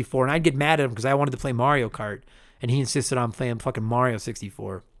Mario 64, and I'd get mad at him because I wanted to play Mario Kart, and he insisted on playing fucking Mario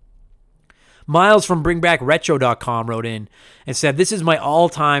 64. Miles from BringBackRetro.com wrote in and said, "This is my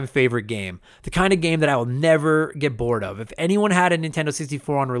all-time favorite game. The kind of game that I will never get bored of. If anyone had a Nintendo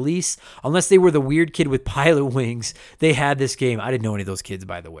 64 on release, unless they were the weird kid with pilot wings, they had this game." I didn't know any of those kids,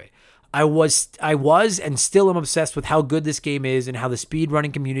 by the way. I was and still am obsessed with how good this game is and how the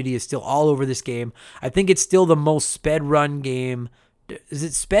speedrunning community is still all over this game. I think it's still the most sped run game. Is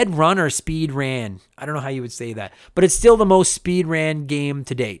it sped run or speed ran? I don't know how you would say that, but it's still the most speed ran game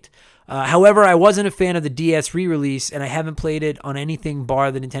to date. However, I wasn't a fan of the DS re-release, and I haven't played it on anything bar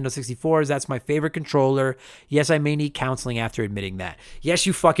the Nintendo 64s. That's my favorite controller. Yes, I may need counseling after admitting that. Yes,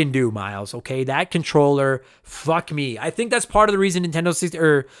 you fucking do, Miles, okay? That controller, fuck me. I think that's part of the reason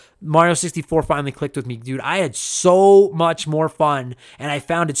Mario 64 finally clicked with me. Dude, I had so much more fun, and I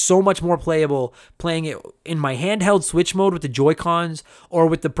found it so much more playable playing it in my handheld Switch mode with the Joy-Cons or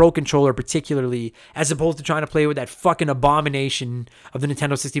with the Pro Controller particularly, as opposed to trying to play with that fucking abomination of the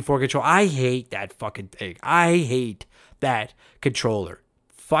Nintendo 64 controller. I hate that fucking thing. I hate that controller.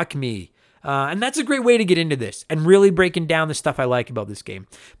 Fuck me. And that's a great way to get into this and really breaking down the stuff I like about this game.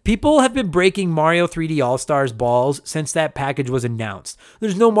 People have been breaking Mario 3D All-Stars balls since that package was announced.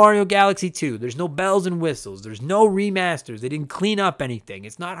 There's no Mario Galaxy 2. There's no bells and whistles. There's no remasters. They didn't clean up anything.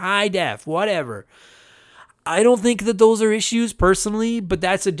 It's not high def, whatever. I don't think that those are issues personally, but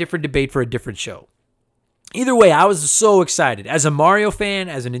that's a different debate for a different show. Either way, I was so excited. As a Mario fan,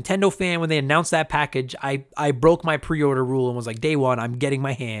 as a Nintendo fan, when they announced that package, I broke my pre-order rule and was like, day one, I'm getting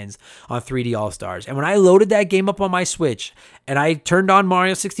my hands on 3D All-Stars. And when I loaded that game up on my Switch, and I turned on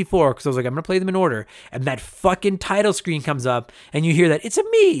Mario 64, because I was like, I'm going to play them in order, and that fucking title screen comes up, and you hear that, it's a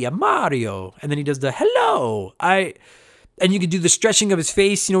Mario, and then he does the hello. And you could do the stretching of his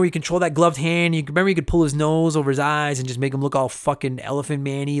face, where you control that gloved hand. You could pull his nose over his eyes and just make him look all fucking elephant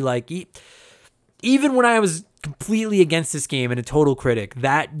man-y, like... Even when I was completely against this game and a total critic,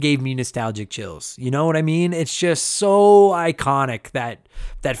 that gave me nostalgic chills. You know what I mean? It's just so iconic, that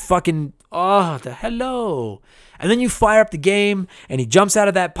fucking, the hello. And then you fire up the game, and he jumps out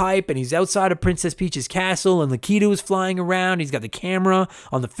of that pipe, and he's outside of Princess Peach's castle, and Lakitu is flying around. He's got the camera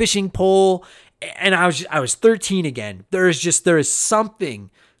on the fishing pole, and I was 13 again. There is something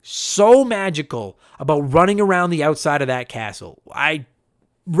so magical about running around the outside of that castle.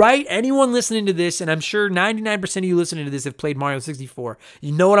 Right? Anyone listening to this, and I'm sure 99% of you listening to this have played Mario 64.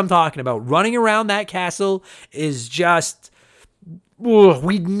 You know what I'm talking about. Running around that castle is just...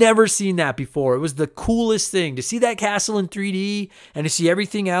 we'd never seen that before. It was the coolest thing. To see that castle in 3D and to see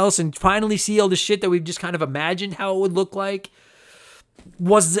everything else and finally see all the shit that we've just kind of imagined how it would look like.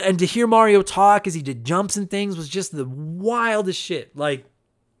 And to hear Mario talk as he did jumps and things was just the wildest shit. Like,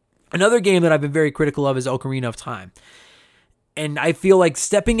 another game that I've been very critical of is Ocarina of Time. And I feel like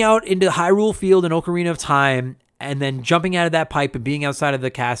stepping out into Hyrule Field and Ocarina of Time and then jumping out of that pipe and being outside of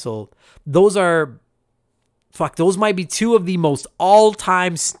the castle, those might be two of the most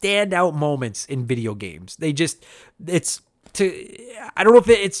all-time standout moments in video games. I don't know if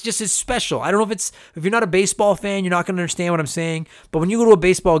it's just as special. I don't know if you're not a baseball fan, you're not going to understand what I'm saying. But when you go to a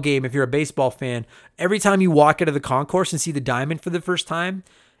baseball game, if you're a baseball fan, every time you walk out of the concourse and see the diamond for the first time,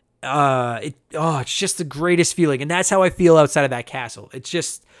 it's just the greatest feeling. And that's how I feel outside of that castle. It's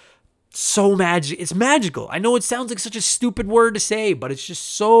just so it's magical. I know it sounds like such a stupid word to say, but it's just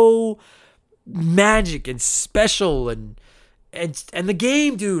so magic and special, and And the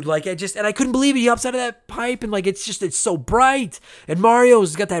game, dude, like I couldn't believe it. He hops out of that pipe and like it's so bright. And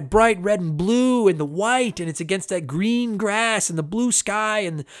Mario's got that bright red and blue and the white, and it's against that green grass and the blue sky,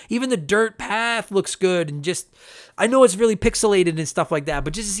 and even the dirt path looks good. And just, I know it's really pixelated and stuff like that,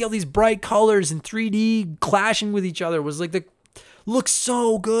 but just to see all these bright colors and 3D clashing with each other was like looks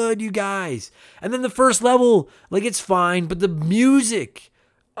so good, you guys. And then the first level, like it's fine, but the music.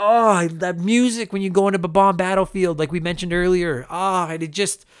 Oh, that music when you go into Bob-omb Battlefield, like we mentioned earlier. And it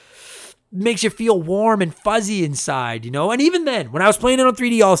just makes you feel warm and fuzzy inside, you know? And even then, when I was playing it on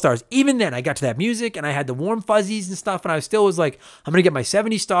 3D All-Stars, even then, I got to that music and I had the warm fuzzies and stuff, and I still was like, I'm going to get my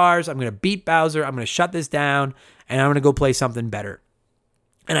 70 stars, I'm going to beat Bowser, I'm going to shut this down, and I'm going to go play something better.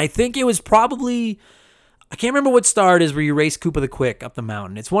 And I think it was probably, I can't remember what star it is where you race Koopa the Quick up the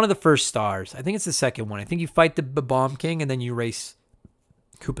mountain. It's one of the first stars. I think it's the second one. I think you fight the Bomb King and then you race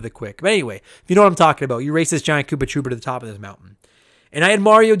Koopa the Quick. But anyway, if you know what I'm talking about, you race this giant Koopa Trooper to the top of this mountain. And I had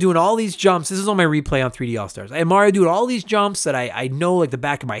Mario doing all these jumps. This is on my replay on 3D All-Stars. I had Mario doing all these jumps that I know like the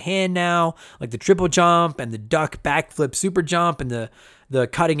back of my hand now, like the triple jump and the duck backflip super jump and the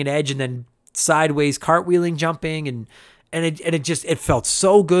cutting an edge and then sideways cartwheeling jumping, and it felt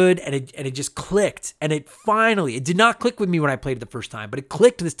so good, and it just clicked. And it did not click with me when I played it the first time, but it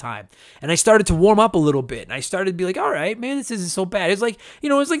clicked this time. And I started to warm up a little bit, and I started to be like, all right, man, this isn't so bad. It's like, you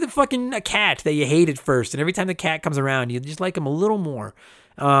know, it's like a cat that you hate at first, and every time the cat comes around, you just like him a little more.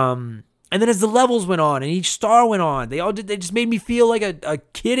 And then as the levels went on and each star went on, they just made me feel like a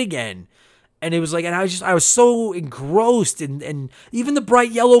kid again. And it was like, and I was so engrossed, and even the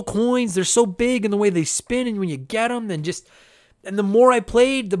bright yellow coins, they're so big and the way they spin, and when you get them, and the more I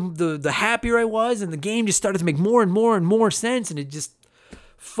played, the happier I was, and the game just started to make more and more and more sense, and it just,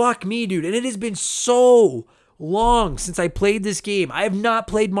 fuck me, dude. And it has been so long since I played this game. I have not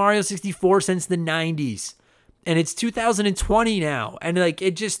played Mario 64 since the 90s. And it's 2020 now. And like,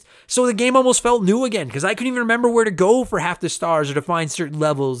 so the game almost felt new again, because I couldn't even remember where to go for half the stars or to find certain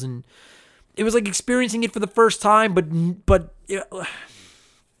levels, and it was like experiencing it for the first time, but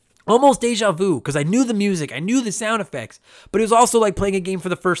almost deja vu, because I knew the music, I knew the sound effects, but it was also like playing a game for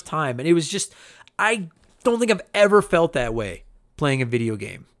the first time. And it was just, I don't think I've ever felt that way playing a video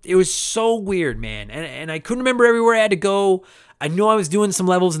game. It was so weird, man. And I couldn't remember everywhere I had to go. I knew I was doing some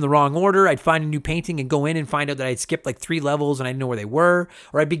levels in the wrong order. I'd find a new painting and go in and find out that I'd skipped like 3 levels and I didn't know where they were,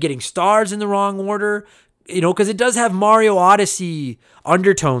 or I'd be getting stars in the wrong order. You know, because it does have Mario Odyssey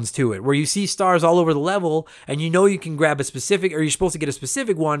undertones to it, where you see stars all over the level, and you know you can grab a specific, or you're supposed to get a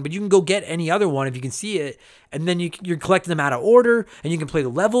specific one, but you can go get any other one if you can see it, and then you're collecting them out of order, and you can play the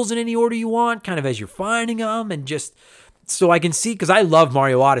levels in any order you want, kind of as you're finding them, and just so I can see, because I love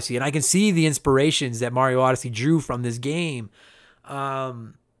Mario Odyssey, and I can see the inspirations that Mario Odyssey drew from this game.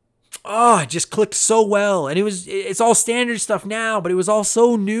 It just clicked so well, and it's all standard stuff now, but it was all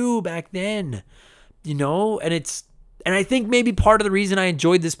so new back then. You know, and I think maybe part of the reason I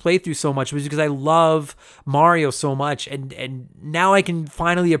enjoyed this playthrough so much was because I love Mario so much, and now I can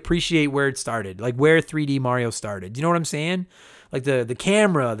finally appreciate where it started, like where 3D Mario started. You know what I'm saying? Like the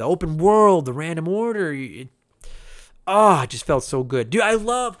camera, the open world, the random order. It just felt so good, dude. I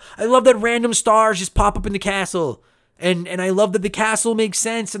love that random stars just pop up in the castle. And I love that the castle makes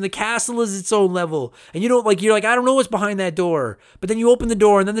sense, and the castle is its own level. And you're like, I don't know what's behind that door. But then you open the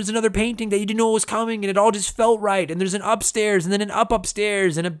door, and then there's another painting that you didn't know was coming, and it all just felt right. And there's an upstairs, and then an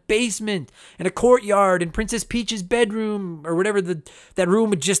upstairs, and a basement, and a courtyard, and Princess Peach's bedroom, or whatever, that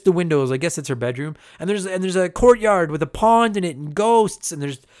room with just the windows. I guess it's her bedroom. And there's a courtyard with a pond in it, and ghosts, and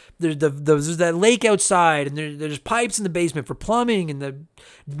there's that lake outside, and there's pipes in the basement for plumbing, and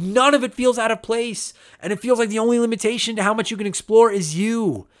none of it feels out of place. And it feels like the only limitation to how much you can explore is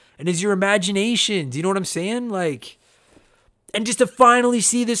you and is your imagination. Do you know what I'm saying? Like, and just to finally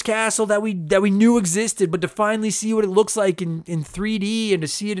see this castle that we knew existed, but to finally see what it looks like in 3D, and to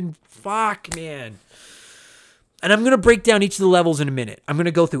see it in, fuck, man. And I'm going to break down each of the levels in a minute. I'm going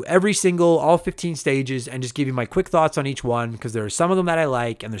to go through all 15 stages, and just give you my quick thoughts on each one, because there are some of them that I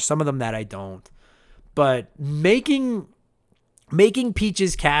like and there's some of them that I don't. But making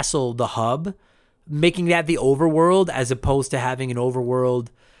Peach's castle the hub, making that the overworld, as opposed to having an overworld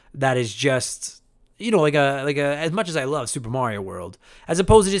that is just, you know, like a as much as I love Super Mario World, as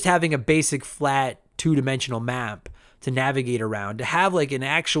opposed to just having a basic flat 2-dimensional map to navigate around, to have like an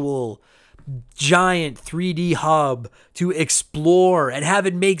actual giant 3D hub to explore and have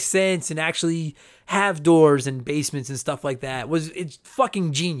it make sense and actually have doors and basements and stuff like that, it's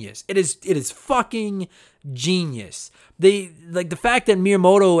fucking genius. It is fucking genius. They, like, the fact that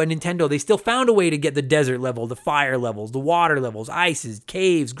Miyamoto and Nintendo, they still found a way to get the desert level, the fire levels, the water levels, ices,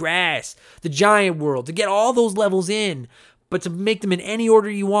 caves, grass, the giant world, to get all those levels in, but to make them in any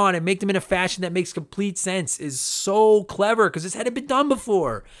order you want and make them in a fashion that makes complete sense is so clever because this hadn't been done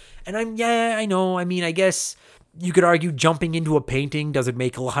before. And I know. I mean, I guess you could argue jumping into a painting doesn't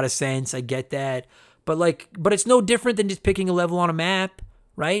make a lot of sense. I get that. But it's no different than just picking a level on a map,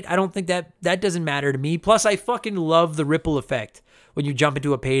 right? I don't think that doesn't matter to me. Plus, I fucking love the ripple effect when you jump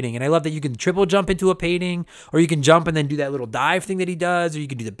into a painting. And I love that you can triple jump into a painting, or you can jump and then do that little dive thing that he does, or you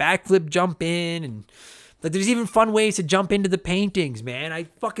can do the backflip jump in. And like, there's even fun ways to jump into the paintings, man. I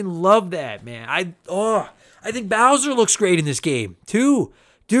fucking love that, man. I think Bowser looks great in this game, too.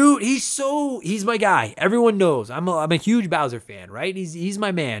 Dude, he's my guy. Everyone knows I'm a huge Bowser fan, right? He's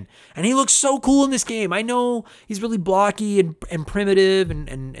my man. And he looks so cool in this game. I know he's really blocky and primitive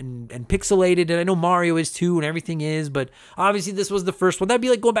and pixelated, and I know Mario is too, and everything is, but obviously this was the first one. That'd be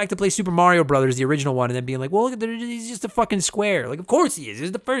like going back to play Super Mario Brothers, the original one, and then being like, well, he's just a fucking square. Like, of course he is. This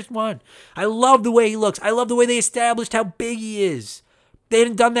is the first one. I love the way he looks. I love the way they established how big he is. They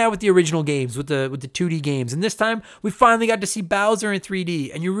hadn't done that with the original games, with the 2D games. And this time, we finally got to see Bowser in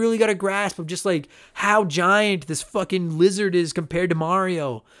 3D. And you really got a grasp of just like how giant this fucking lizard is compared to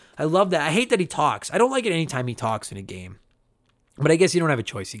Mario. I love that. I hate that he talks. I don't like it anytime he talks in a game. But I guess you don't have a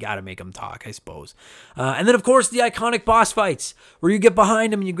choice. You got to make him talk, I suppose. And then, of course, the iconic boss fights where you get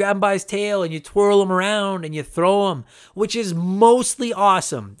behind him and you grab him by his tail and you twirl him around and you throw him, which is mostly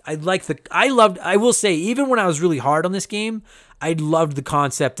awesome. I will say, even when I was really hard on this game, I loved the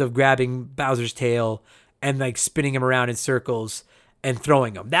concept of grabbing Bowser's tail and like spinning him around in circles and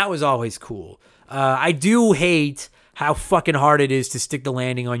throwing him. That was always cool. I do hate how fucking hard it is to stick the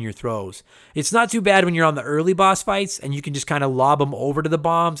landing on your throws. It's not too bad when you're on the early boss fights and you can just kind of lob them over to the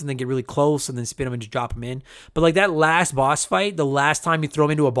bombs and then get really close and then spin them and just drop them in. But like that last boss fight, the last time you throw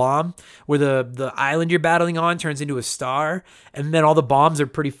them into a bomb where the island you're battling on turns into a star and then all the bombs are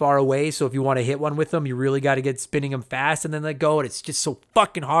pretty far away. So if you want to hit one with them, you really got to get spinning them fast and then let go. And it's just so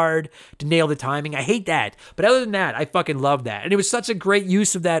fucking hard to nail the timing. I hate that. But other than that, I fucking love that. And it was such a great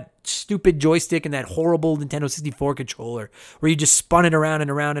use of that stupid joystick and that horrible Nintendo 64 controller where you just spun it around and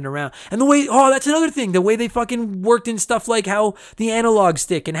around and around. And the way, that's another thing, the way they fucking worked in stuff like how the analog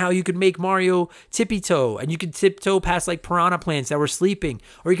stick and how you could make Mario tippy-toe and you could tiptoe past like piranha plants that were sleeping,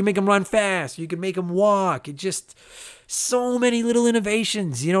 or you can make them run fast, or you can make them walk. It just, so many little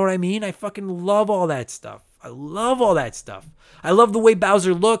innovations, you know what I mean? I fucking love all that stuff. I love all that stuff. I love the way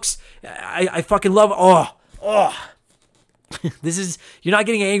Bowser looks. I fucking love, you're not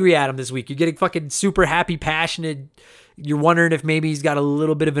getting angry at him this week. You're getting fucking super happy, passionate. You're wondering if maybe he's got a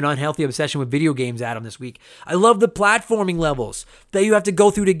little bit of an unhealthy obsession with video games at him this week. I love the platforming levels that you have to go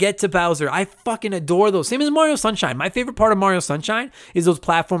through to get to Bowser. I fucking adore those. Same as Mario Sunshine. My favorite part of Mario Sunshine is those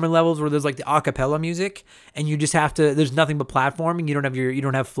platforming levels where there's like the acapella music and you just have to, there's nothing but platforming. You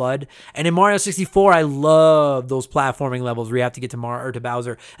don't have FLUDD. And in Mario 64, I love those platforming levels where you have to get to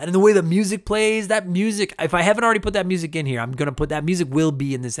Bowser. And the way the music plays, that music, if I haven't already put that music in here, I'm going to put that music will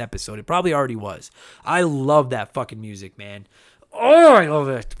be in this episode. It probably already was. I love that fucking music, man. Oh, I love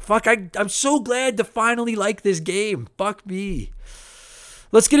it. Fuck, I'm so glad to finally like this game. Fuck me.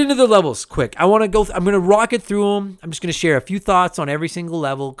 Let's get into the levels quick. I'm going to rocket through them. I'm just going to share a few thoughts on every single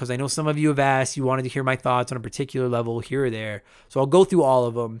level because I know some of you have asked, you wanted to hear my thoughts on a particular level here or there. So I'll go through all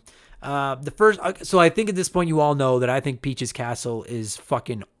of them. So I think at this point you all know that I think Peach's Castle is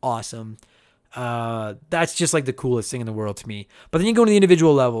fucking awesome. That's just like the coolest thing in the world to me. But then you go into the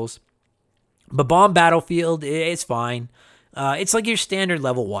individual levels. Bob-omb Battlefield, it's fine. It's like your standard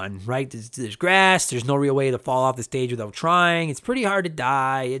level 1, right? There's grass. There's no real way to fall off the stage without trying. It's pretty hard to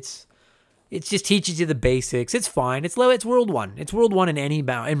die. It just teaches you the basics. It's fine. It's World 1. It's World 1 in any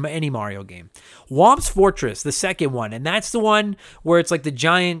Mario game. Whomp's Fortress, the second one, and that's the one where it's like the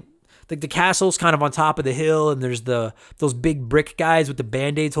giant, like the castle's kind of on top of the hill, and there's those big brick guys with the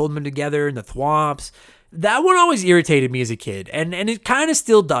band-aids holding them together, and the thwomps. That one always irritated me as a kid, and it kind of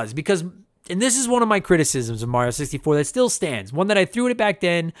still does because. And this is one of my criticisms of Mario 64 that still stands. One that I threw at it back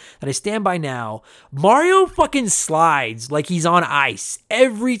then, that I stand by now. Mario fucking slides like he's on ice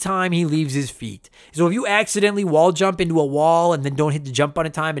every time he leaves his feet. So if you accidentally wall jump into a wall and then don't hit the jump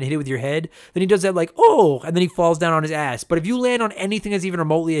button in time and hit it with your head, then he does that like, oh, and then he falls down on his ass. But if you land on anything that's even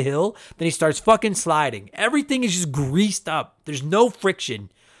remotely a hill, then he starts fucking sliding. Everything is just greased up. There's no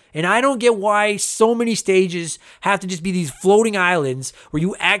friction. And I don't get why so many stages have to just be these floating islands where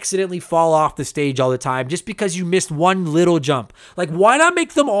you accidentally fall off the stage all the time just because you missed one little jump. Like, why not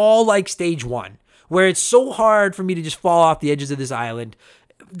make them all like stage 1? where it's so hard for me to just fall off the edges of this island.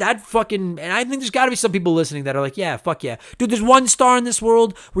 And I think there's got to be some people listening that are like, yeah, fuck yeah. Dude, there's one star in this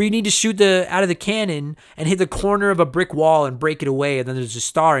world where you need to shoot out of the cannon and hit the corner of a brick wall and break it away, and then there's a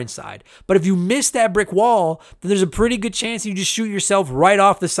star inside. But if you miss that brick wall, then there's a pretty good chance you just shoot yourself right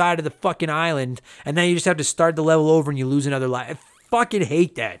off the side of the fucking island, and then you just have to start the level over and you lose another life. I fucking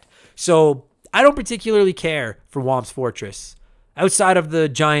hate that. So I don't particularly care for Whomp's Fortress, outside of the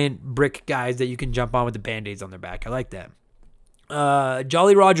giant brick guys that you can jump on with the band-aids on their back. I like that.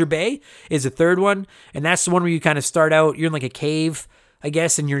 Jolly Roger Bay is the third one, and that's the one where you kind of start out, you're in like a cave, I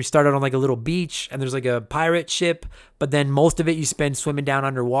guess, and you start out on like a little beach, and there's like a pirate ship, but then most of it you spend swimming down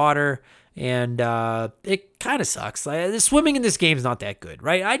underwater, and it kind of sucks. The swimming in this game is not that good,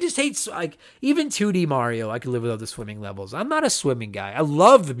 right? I just hate, like, even 2D Mario, I could live without the swimming levels. I'm not a swimming guy. I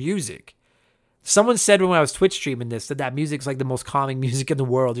love the music. Someone said when I was Twitch streaming this that music's like the most calming music in the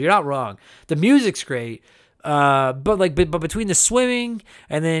world. You're not wrong. The music's great. But between the swimming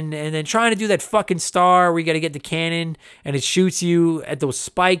and then trying to do that fucking star where you got to get the cannon and it shoots you at those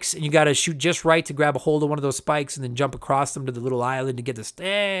spikes and you got to shoot just right to grab a hold of one of those spikes and then jump across them to the little island to get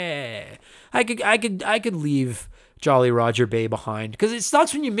the I could leave Jolly Roger Bay behind, because it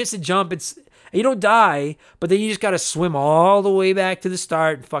sucks when you miss a jump. You don't die, but then you just got to swim all the way back to the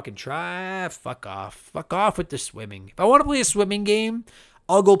start and fucking fuck off with the swimming. If I want to play a swimming game,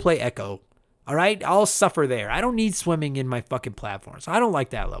 I'll go play Echo. All right, I'll suffer there. I don't need swimming in my fucking platform, so I don't like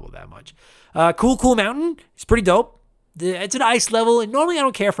that level that much. Cool Mountain is pretty dope. It's an ice level, and normally I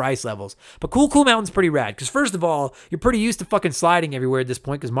don't care for ice levels, but Cool Mountain's pretty rad, because first of all, you're pretty used to fucking sliding everywhere at this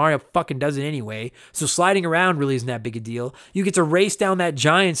point, because Mario fucking does it anyway, so sliding around really isn't that big a deal. You get to race down that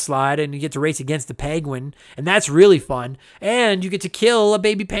giant slide, and you get to race against the penguin, and that's really fun, and you get to kill a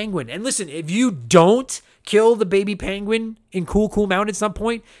baby penguin. And listen, if you don't kill the baby penguin in Cool Mountain at some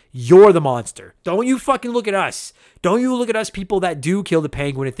point, you're the monster. Don't you fucking look at us. Don't you look at us people that do kill the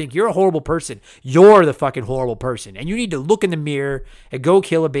penguin and think you're a horrible person. You're the fucking horrible person. And you need to look in the mirror and go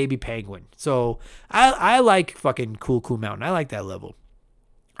kill a baby penguin. So I like fucking Cool Mountain. I like that level.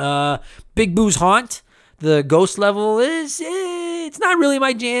 Big Boo's Haunt, the ghost level, it's not really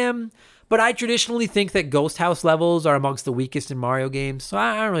my jam. But I traditionally think that ghost house levels are amongst the weakest in Mario games, so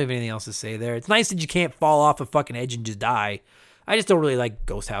I don't really have anything else to say there. It's nice that you can't fall off a fucking edge and just die. I just don't really like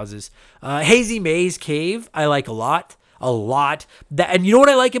ghost houses. Hazy Maze Cave, I like a lot. And you know what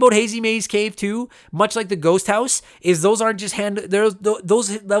I like about Hazy Maze Cave too? Much like the ghost house, is those aren't just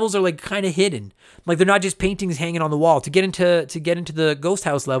those levels are like kind of hidden. Like they're not just paintings hanging on the wall. To get into the ghost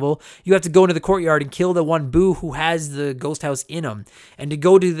house level, you have to go into the courtyard and kill the one Boo who has the ghost house in him. And to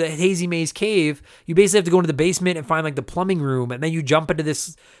go to the Hazy Maze Cave, you basically have to go into the basement and find like the plumbing room, and then you jump into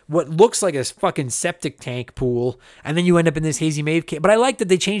this what looks like a fucking septic tank pool, and then you end up in this Hazy Maze Cave. But I like that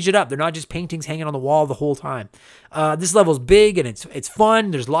they changed it up. They're not just paintings hanging on the wall the whole time. This level's big and it's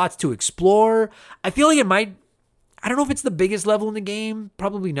fun. There's lots to explore. I feel like I don't know if it's the biggest level in the game.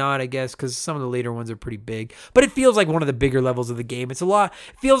 Probably not, I guess, because some of the later ones are pretty big. But it feels like one of the bigger levels of the game. It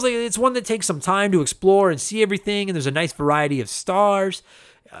feels like it's one that takes some time to explore and see everything, and there's a nice variety of stars.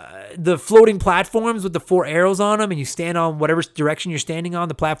 The floating platforms with the 4 arrows on them, and you stand on whatever direction you're standing on,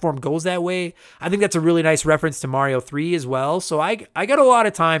 the platform goes that way. I think that's a really nice reference to Mario 3 as well. So I got a lot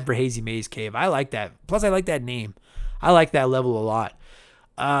of time for Hazy Maze Cave. I like that. Plus, I like that name. I like that level a lot.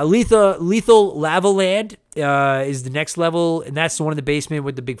 Lethal Lava Land is the next level, and that's the one in the basement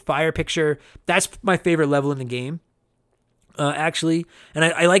with the big fire picture. That's my favorite level in the game, actually. And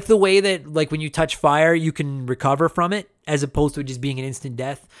I like the way that, like, when you touch fire, you can recover from it, as opposed to it just being an instant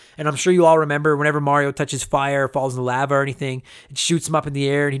death. And I'm sure you all remember whenever Mario touches fire, falls in the lava or anything, it shoots him up in the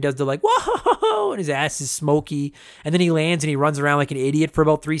air, and he does the, like, whoa, and his ass is smoky. And then he lands and he runs around like an idiot for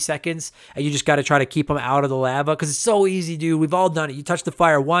about 3 seconds, and you just got to try to keep him out of the lava, because it's so easy, dude. We've all done it. You touch the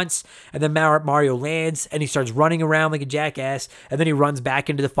fire once, and then Mario lands, and he starts running around like a jackass, and then he runs back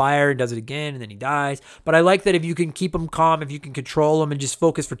into the fire and does it again, and then he dies. But I like that if you can keep him calm, if you can control him and just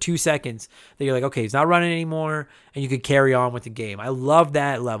focus for 2 seconds, that you're like, okay, he's not running anymore, and you could carry on with the game. I love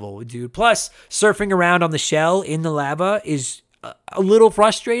that level, dude. Plus, surfing around on the shell in the lava is a little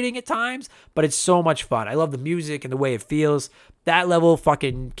frustrating at times, but it's so much fun. I love the music and the way it feels. That level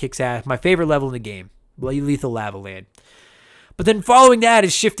fucking kicks ass. My favorite level in the game, Lethal Lava Land. But then following that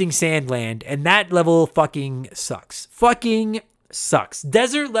is Shifting Sand Land, and that level fucking sucks.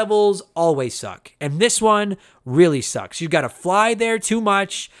 Desert levels always suck, and this one really sucks. You've got to fly there too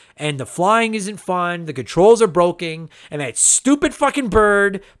much, and the flying isn't fun. The controls are broken, and that stupid fucking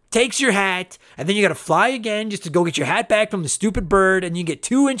bird takes your hat, and then you gotta fly again just to go get your hat back from the stupid bird, and you get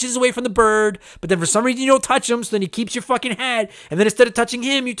 2 inches away from the bird, but then for some reason you don't touch him, so then he keeps your fucking hat, and then instead of touching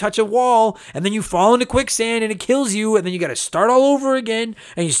him, you touch a wall, and then you fall into quicksand, and it kills you, and then you gotta start all over again,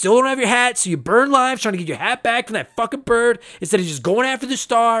 and you still don't have your hat, so you burn lives trying to get your hat back from that fucking bird, instead of just going after the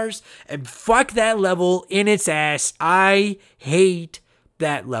stars, and fuck that level in its ass. I hate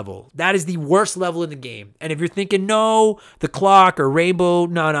that level. That is the worst level in the game. And if you're thinking, no, the clock or rainbow,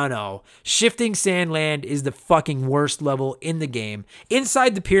 no. Shifting Sandland is the fucking worst level in the game.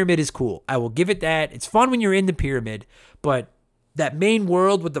 Inside the pyramid is cool. I will give it that. It's fun when you're in the pyramid, but that main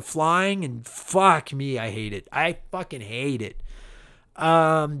world with the flying, and fuck me, I hate it. I fucking hate it.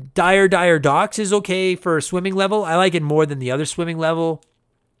 Dire Docks is okay for a swimming level. I like it more than the other swimming level.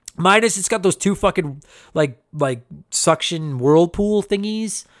 Minus it's got those 2 fucking like suction whirlpool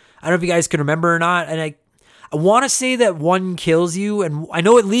thingies. I don't know if you guys can remember or not. And I want to say that one kills you, and I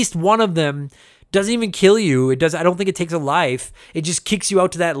know at least one of them doesn't even kill you. I don't think it takes a life. It just kicks you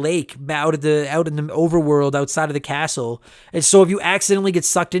out to that lake, out in the overworld outside of the castle. And so if you accidentally get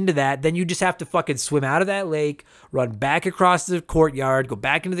sucked into that, then you just have to fucking swim out of that lake, run back across the courtyard, go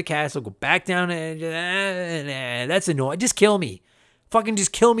back into the castle, go back down, and that's annoying. Just kill me. Fucking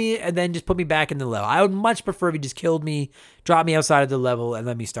just kill me and then just put me back in the level. I would much prefer if you just killed me, dropped me outside of the level, and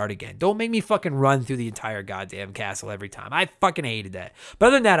let me start again. Don't make me fucking run through the entire goddamn castle every time. I fucking hated that. But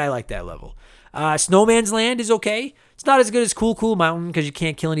other than that, I like that level. Snowman's Land is okay. It's not as good as Cool Mountain because you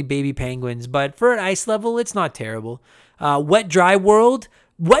can't kill any baby penguins. But for an ice level, it's not terrible. Wet Dry World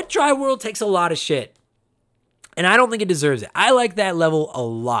takes a lot of shit. And I don't think it deserves it. I like that level a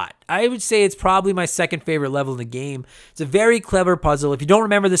lot. I would say it's probably my second favorite level in the game. It's a very clever puzzle. If you don't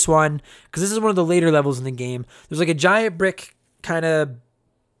remember this one, because this is one of the later levels in the game, there's like a giant brick kind of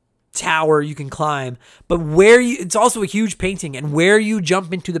tower you can climb, but it's also a huge painting, and where you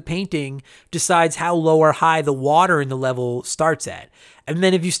jump into the painting decides how low or high the water in the level starts at. And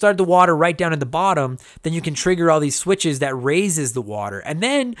then if you start the water right down at the bottom, then you can trigger all these switches that raises the water. And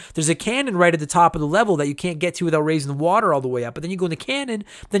then there's a cannon right at the top of the level that you can't get to without raising the water all the way up. But then you go in the cannon,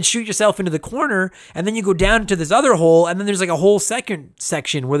 then shoot yourself into the corner, and then you go down into this other hole, and then there's like a whole second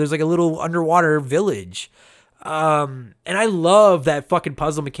section where there's like a little underwater village. And I love that fucking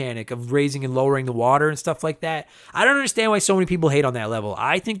puzzle mechanic of raising and lowering the water and stuff like that. I don't understand why so many people hate on that level.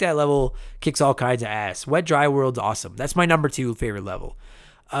 I think that level kicks all kinds of ass. Wet Dry World's awesome. That's my number 2 favorite level.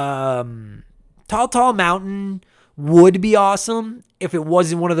 Tall Mountain would be awesome if it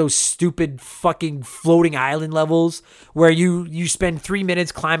wasn't one of those stupid fucking floating island levels where you spend 3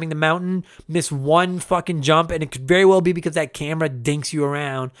 minutes climbing the mountain, miss one fucking jump, and it could very well be because that camera dinks you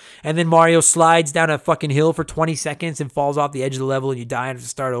around, and then Mario slides down a fucking hill for 20 seconds and falls off the edge of the level and you die and have to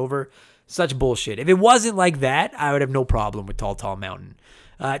start over. Such bullshit. If it wasn't like that, I would have no problem with Tall Mountain.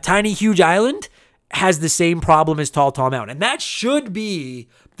 Tiny Huge Island has the same problem as Tall Mountain, and that should be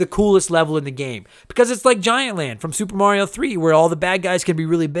the coolest level in the game because it's like Giant Land from Super Mario 3 where all the bad guys can be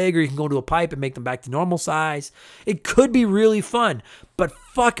really big, or you can go to a pipe and make them back to normal size. It could be really fun, but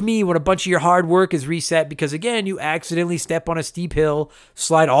fuck me when a bunch of your hard work is reset because, again, you accidentally step on a steep hill,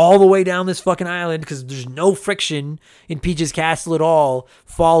 slide all the way down this fucking island because there's no friction in Peach's castle at all,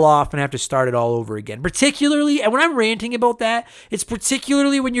 fall off and have to start it all over again. Particularly, and when I'm ranting about that, it's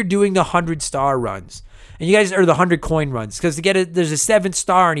particularly when you're doing the 100-star runs. And you guys are the 100 coin runs because to get it, there's a 7th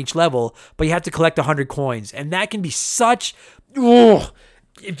star in each level, but you have to collect 100 coins. And that can be such, oh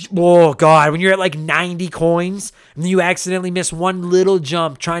God, when you're at like 90 coins and then you accidentally miss one little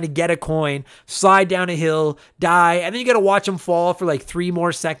jump trying to get a coin, slide down a hill, die, and then you got to watch them fall for like 3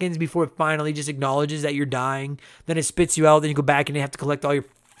 more seconds before it finally just acknowledges that you're dying. Then it spits you out. Then you go back and you have to collect all your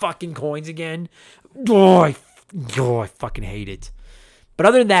fucking coins again. I fucking hate it. But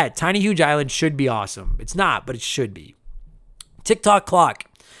other than that, Tiny Huge Island should be awesome. It's not, but it should be. Tick-Tock Clock.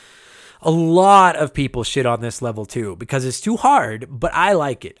 A lot of people shit on this level too because it's too hard, but I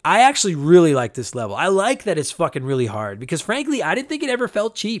like it. I actually really like this level. I like that it's fucking really hard because, frankly, I didn't think it ever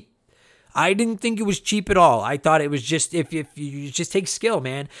felt cheap. I didn't think it was cheap at all. I thought it was just, if you just take skill,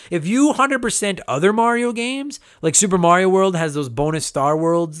 man. If you 100% other Mario games, like Super Mario World has those bonus Star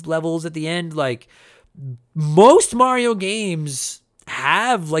Worlds levels at the end, like most Mario games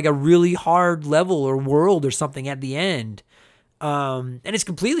have like a really hard level or world or something at the end. And it's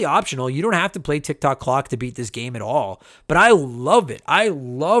completely optional. You don't have to play Tick-Tock Clock to beat this game at all. But I love it. I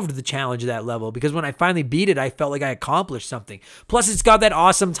loved the challenge of that level because when I finally beat it, I felt like I accomplished something. Plus, it's got that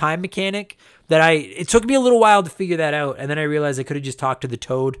awesome time mechanic that it took me a little while to figure that out. And then I realized I could have just talked to the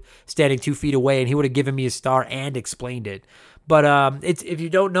Toad standing 2 feet away and he would have given me a star and explained it. But it's, if you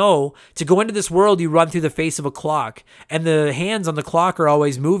don't know, to go into this world, you run through the face of a clock, and the hands on the clock are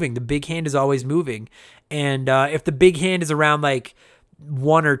always moving. The big hand is always moving, and if the big hand is around like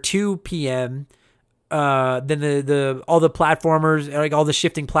 1 or 2 p.m., then the all the platformers, like all the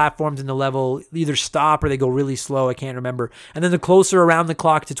shifting platforms in the level, either stop or they go really slow. I can't remember. And then the closer around the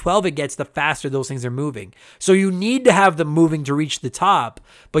clock to 12 it gets, the faster those things are moving. So you need to have them moving to reach the top,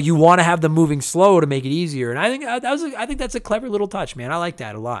 but you want to have them moving slow to make it easier. And I think that's a clever little touch, man. I like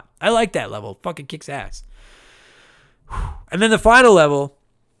that a lot. I like that level. Fucking kicks ass. And then the final level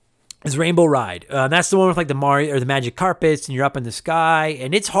is Rainbow Ride. That's the one with like the Mario or the magic carpets, and you're up in the sky,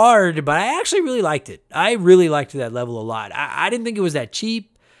 and it's hard, but I actually really liked it. I really liked that level a lot. I didn't think it was that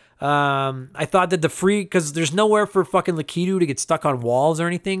cheap. I thought that because there's nowhere for fucking Lakitu to get stuck on walls or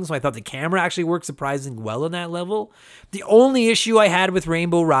anything, so I thought the camera actually worked surprisingly well in that level. The only issue I had with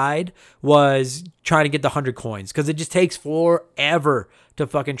Rainbow Ride was trying to get the 100 coins, because it just takes forever to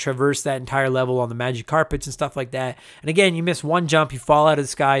fucking traverse that entire level on the magic carpets and stuff like that. And again, you miss one jump, you fall out of the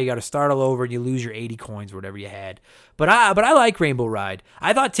sky, you got to start all over, and you lose your 80 coins or whatever you had. But I like Rainbow Ride.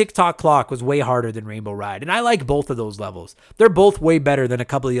 I thought Tick-Tock Clock was way harder than Rainbow Ride, and I like both of those levels. They're both way better than a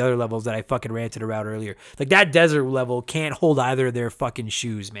couple of the other levels that I fucking ranted about earlier. Like that desert level can't hold either of their fucking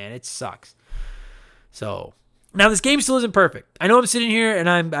shoes, man. It sucks. So now this game still isn't perfect. I know I'm sitting here, and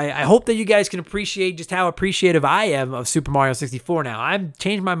I hope that you guys can appreciate just how appreciative I am of Super Mario 64 now. I've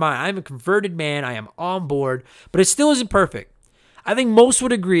changed my mind. I'm a converted man. I am on board, but it still isn't perfect. I think most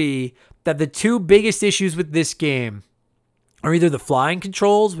would agree that the two biggest issues with this game are either the flying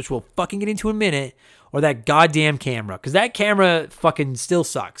controls, which we'll fucking get into in a minute, or that goddamn camera. Because that camera fucking still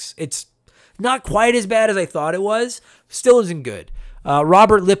sucks. It's not quite as bad as I thought it was. Still isn't good.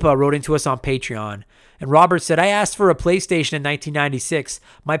 Robert Lippa wrote into us on Patreon. And Robert said, I asked for a PlayStation in 1996.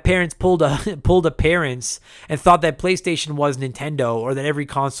 My parents pulled a parents and thought that PlayStation was Nintendo, or that every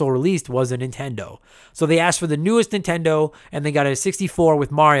console released was a Nintendo. So they asked for the newest Nintendo, and they got a 64 with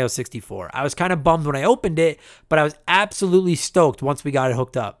Mario 64. I was kind of bummed when I opened it, but I was absolutely stoked once we got it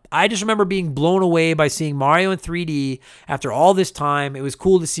hooked up. I just remember being blown away by seeing Mario in 3D after all this time. It was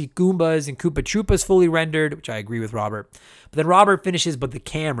cool to see Goombas and Koopa Troopas fully rendered, which I agree with Robert. But then Robert finishes, but the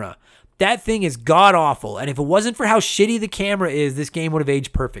camera. That thing is god-awful, and if it wasn't for how shitty the camera is, this game would have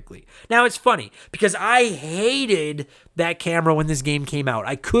aged perfectly. Now, it's funny, because I hated that camera when this game came out.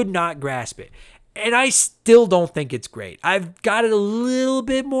 I could not grasp it, and I still don't think it's great. I've got it a little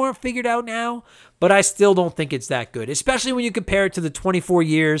bit more figured out now, but I still don't think it's that good, especially when you compare it to the 24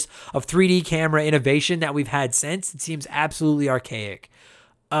 years of 3D camera innovation that we've had since. It seems absolutely archaic.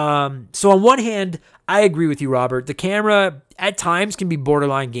 So on one hand, I agree with you, Robert. The camera at times can be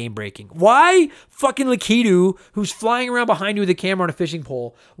borderline game breaking. Why fucking Lakitu, who's flying around behind you with a camera on a fishing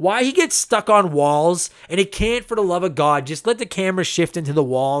pole, why he gets stuck on walls and it can't, for the love of God, just let the camera shift into the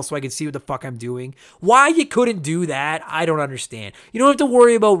wall so I can see what the fuck I'm doing? Why you couldn't do that, I don't understand. You don't have to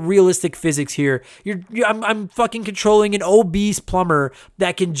worry about realistic physics here. I'm fucking controlling an obese plumber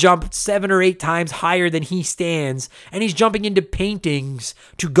that can jump 7 or 8 times higher than he stands, and he's jumping into paintings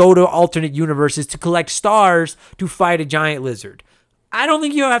to go to alternate universes to collect stars to fight a giant lizard. I don't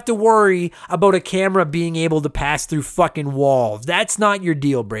think you have to worry about a camera being able to pass through fucking walls. That's not your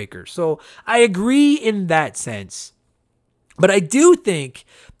deal breaker. So I agree in that sense. But I do think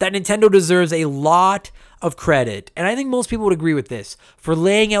that Nintendo deserves a lot of credit, and I think most people would agree with this, for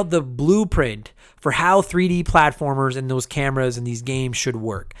laying out the blueprint for how 3D platformers and those cameras and these games should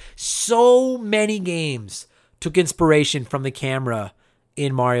work. So many games took inspiration from the camera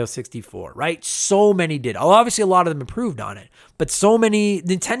in Mario 64, right? So many did. Obviously, a lot of them improved on it, but so many.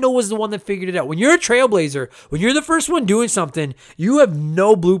 Nintendo was the one that figured it out. When you're a trailblazer, when you're the first one doing something, you have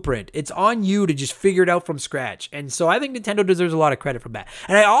no blueprint. It's on you to just figure it out from scratch. And so I think Nintendo deserves a lot of credit for that.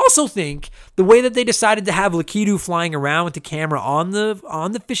 And I also think the way that they decided to have Lakitu flying around with the camera on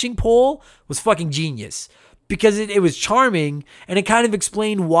the fishing pole was fucking genius. Because it was charming, and it kind of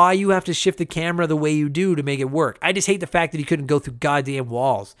explained why you have to shift the camera the way you do to make it work. I just hate the fact that he couldn't go through goddamn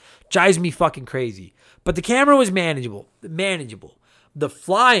walls. Drives me fucking crazy. But the camera was manageable. The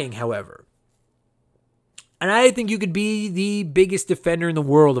flying, however, and I think you could be the biggest defender in the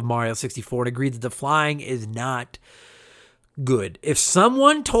world of Mario 64 and agree that the flying is not good. If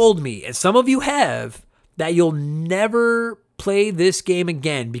someone told me, and some of you have, that you'll never play this game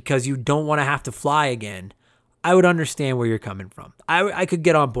again because you don't want to have to fly again, I would understand where you're coming from. I could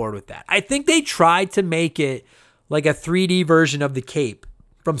get on board with that. I think they tried to make it like a 3D version of the cape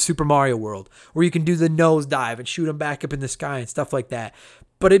from Super Mario World, where you can do the nose dive and shoot them back up in the sky and stuff like that.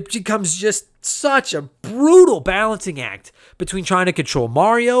 But it becomes just such a brutal balancing act between trying to control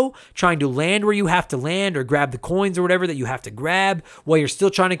Mario, trying to land where you have to land or grab the coins or whatever that you have to grab while you're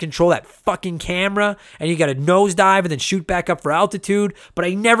still trying to control that fucking camera, and you got to nosedive and then shoot back up for altitude. But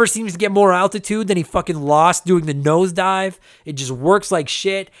he never seems to get more altitude than he fucking lost doing the nosedive. It just works like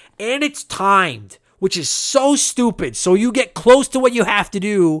shit, and it's timed, which is so stupid. So you get close to what you have to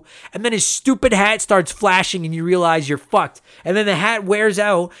do, and then his stupid hat starts flashing and you realize you're fucked. And then the hat wears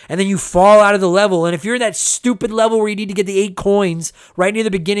out, and then you fall out of the level. And if you're in that stupid level where you need to get the 8 coins right near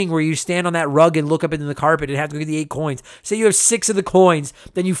the beginning where you stand on that rug and look up into the carpet and have to go get the 8 coins, say you have 6 of the coins,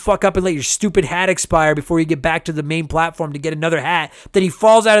 then you fuck up and let your stupid hat expire before you get back to the main platform to get another hat. Then he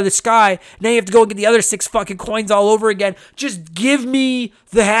falls out of the sky. Now you have to go and get the other 6 fucking coins all over again. Just give me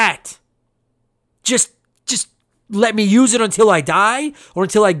the hat. Just let me use it until I die or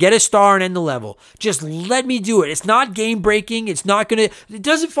until I get a star and end the level. Just let me do it. It's not game breaking. It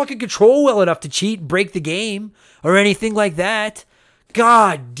doesn't fucking control well enough to cheat and break the game or anything like that.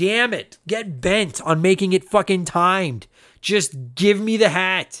 God damn it. Get bent on making it fucking timed. Just give me the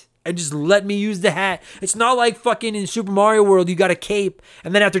hat and just let me use the hat. It's not like fucking in Super Mario World you got a cape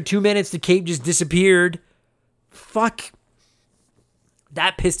and then after 2 minutes the cape just disappeared. Fuck.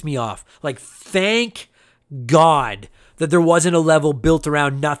 That pissed me off. Like, thank God that there wasn't a level built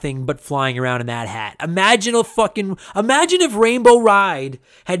around nothing but flying around in that hat. Imagine if Rainbow Ride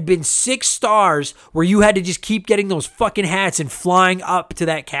had been 6 stars where you had to just keep getting those fucking hats and flying up to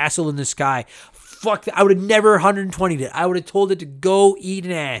that castle in the sky. Fuck, I would have never 120'd it. I would have told it to go eat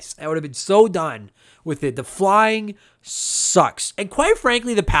an ass. I would have been so done with it. The flying sucks. And quite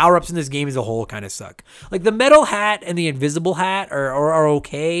frankly, the power-ups in this game as a whole kind of suck. Like the metal hat and the invisible hat are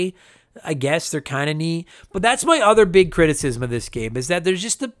okay. I guess they're kind of neat. But that's my other big criticism of this game is that there's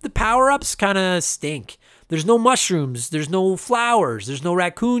just the power-ups kind of stink. There's no mushrooms. There's no flowers. There's no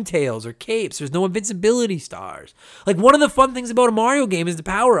raccoon tails or capes. There's no invincibility stars. Like one of the fun things about a Mario game is the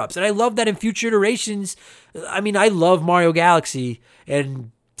power-ups. And I love that in future iterations. I mean, I love Mario Galaxy,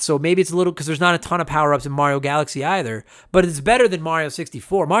 and so maybe it's a little because there's not a ton of power-ups in Mario Galaxy either, but it's better than Mario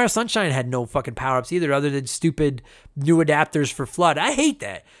 64. Mario Sunshine had no fucking power-ups either other than stupid new adapters for FLUDD. I hate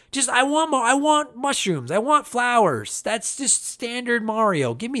that. Just I want mushrooms. I want flowers. That's just standard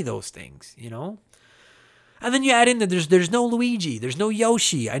Mario. Give me those things, you know? And then you add in that there's no Luigi, there's no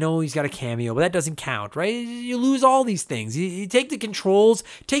Yoshi. I know he's got a cameo, but that doesn't count, right? You lose all these things. You take the controls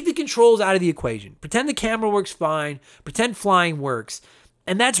out of the equation. Pretend the camera works fine. Pretend flying works.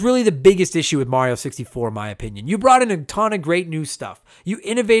 And that's really the biggest issue with Mario 64, in my opinion. You brought in a ton of great new stuff. You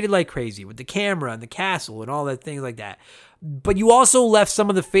innovated like crazy with the camera and the castle and all that things like that. But you also left some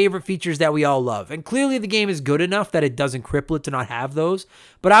of the favorite features that we all love. And clearly the game is good enough that it doesn't cripple it to not have those.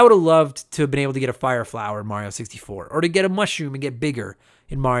 But I would have loved to have been able to get a fire flower in Mario 64. Or to get a mushroom and get bigger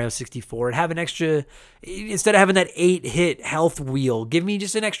in Mario 64. And have an extra, instead of having that 8-hit health wheel, give me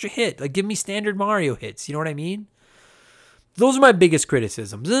just an extra hit. Like give me standard Mario hits. You know what I mean? Those are my biggest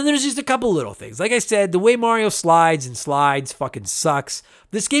criticisms. And then there's just a couple little things. Like I said, the way Mario slides fucking sucks.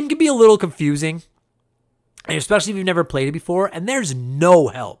 This game can be a little confusing. And especially if you've never played it before, and there's no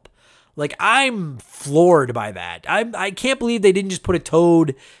help. Like, I'm floored by that. I can't believe they didn't just put a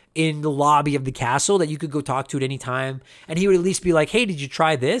Toad in the lobby of the castle that you could go talk to at any time, and he would at least be like, hey, did you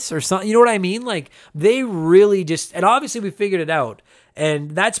try this? Or something. You know what I mean? Like, they really just, and obviously we figured it out,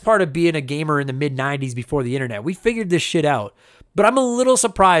 and that's part of being a gamer in the mid-90s before the internet. We figured this shit out, but I'm a little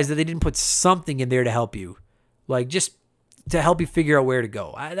surprised that they didn't put something in there to help you. Like, just to help you figure out where to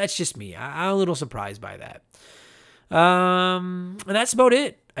go. That's just me. I'm a little surprised by that. And that's about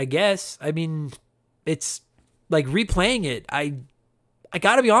it, I guess. I mean, it's like replaying it. I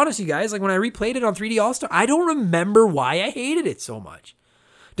gotta be honest, you guys. Like when I replayed it on 3D All-Star, I don't remember why I hated it so much.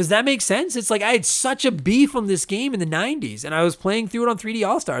 Does that make sense? It's like I had such a beef on this game in the 90s, and I was playing through it on 3D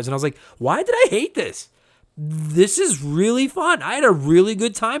All-Stars, and I was like, why did I hate this? This is really fun. I had a really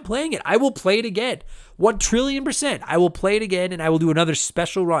good time playing it. I will play it again. 1,000,000,000%. I will play it again, and I will do another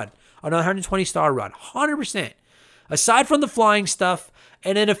special run, another 120-star run, 100%. Aside from the flying stuff,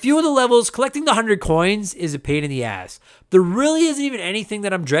 and in a few of the levels, collecting the 100 coins is a pain in the ass. There really isn't even anything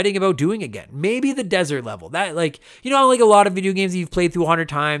that I'm dreading about doing again. Maybe the desert level. That, like, you know, like a lot of video games that you've played through 100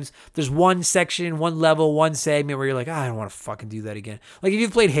 times, there's one section, one level, one segment where you're like, I don't want to fucking do that again. Like, if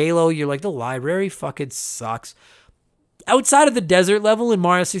you've played Halo, you're like, the library fucking sucks. Outside of the desert level in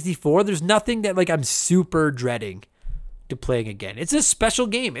Mario 64, there's nothing that, like, I'm super dreading to playing again. It's a special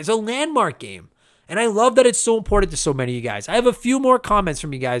game. It's a landmark game. And I love that it's so important to so many of you guys. I have a few more comments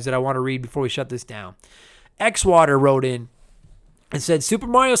from you guys that I want to read before we shut this down. Xwater wrote in, and said, Super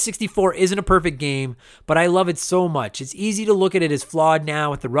Mario 64 isn't a perfect game, but I love it so much. It's easy to look at it as flawed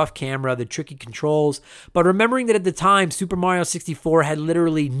now with the rough camera, the tricky controls, but remembering that at the time, Super Mario 64 had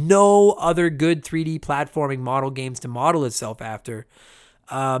literally no other good 3D platforming model games to model itself after,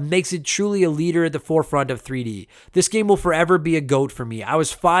 makes it truly a leader at the forefront of 3D. This game will forever be a GOAT for me. I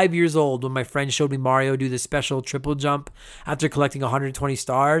was 5 years old when my friend showed me Mario do the special triple jump after collecting 120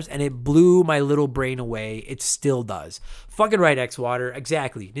 stars, and it blew my little brain away. It still does. Fucking right, X-Water.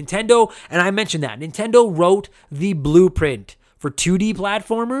 Exactly. Nintendo, and I mentioned that, Nintendo wrote the blueprint for 2D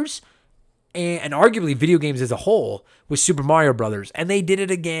platformers and arguably video games as a whole with Super Mario Brothers, and they did it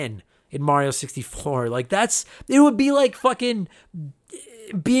again in Mario 64. Like, it would be like fucking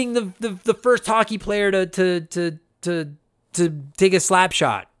being the first hockey player to take a slap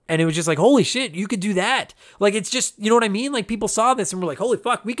shot. And it was just like, holy shit, you could do that. Like, it's just, you know what I mean? Like, people saw this and were like, holy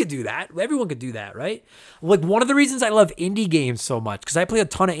fuck, we could do that. Everyone could do that, right? Like, one of the reasons I love indie games so much, because I play a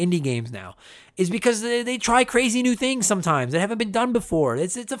ton of indie games now, is because they try crazy new things sometimes that haven't been done before.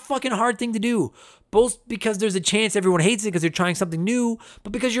 It's a fucking hard thing to do. Both because there's a chance everyone hates it because they're trying something new,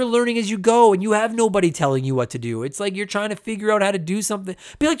 but because you're learning as you go and you have nobody telling you what to do. It's like you're trying to figure out how to do something.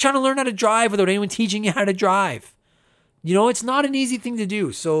 It'd be like trying to learn how to drive without anyone teaching you how to drive. You know, it's not an easy thing to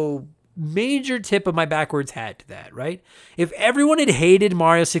do. So, major tip of my backwards hat to that, right? If everyone had hated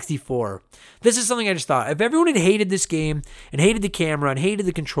Mario 64, this is something I just thought. If everyone had hated this game and hated the camera and hated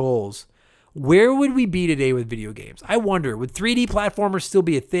the controls, where would we be today with video games? I wonder, would 3D platformers still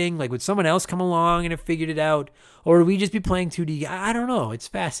be a thing? Like, would someone else come along and have figured it out? Or would we just be playing 2D? I don't know. It's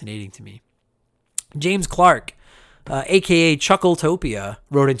fascinating to me. James Clark, a.k.a. Chuckletopia,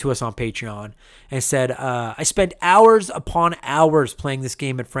 wrote into us on Patreon and said, I spent hours upon hours playing this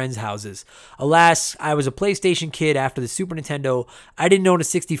game at friends' houses. Alas, I was a PlayStation kid after the Super Nintendo. I didn't own a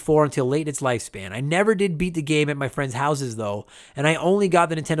 64 until late in its lifespan. I never did beat the game at my friends' houses, though, and I only got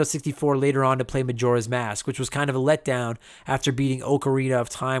the Nintendo 64 later on to play Majora's Mask, which was kind of a letdown after beating Ocarina of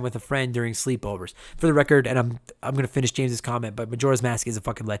Time with a friend during sleepovers. For the record, and I'm going to finish James's comment, but Majora's Mask is a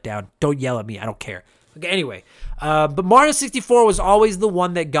fucking letdown. Don't yell at me. I don't care. Okay, anyway, but Mario 64 was always the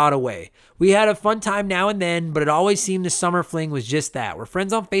one that got away. We had a fun time now and then, but it always seemed the summer fling was just that. We're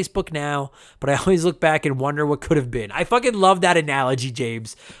friends on Facebook now, but I always look back and wonder what could have been. I fucking love that analogy,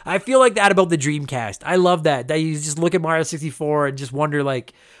 James. I feel like that about the Dreamcast. I love that you just look at Mario 64 and just wonder,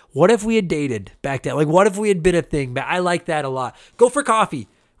 like, what if we had dated back then? Like, what if we had been a thing? I like that a lot. Go for coffee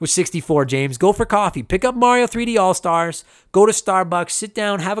with 64, James. Go for coffee. Pick up Mario 3D All-Stars. Go to Starbucks. Sit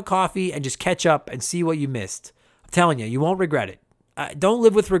down, have a coffee, and just catch up and see what you missed. I'm telling you, you won't regret it. Don't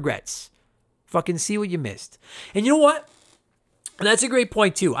live with regrets. Fucking see what you missed. And you know what? That's a great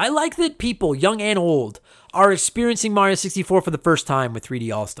point, too. I like that people, young and old, are experiencing Mario 64 for the first time with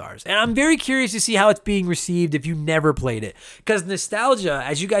 3D All-Stars. And I'm very curious to see how it's being received if you never played it. Because nostalgia,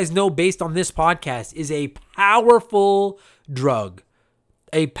 as you guys know based on this podcast, is a powerful drug.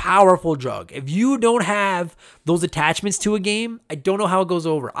 A powerful drug. If you don't have those attachments to a game, I don't know how it goes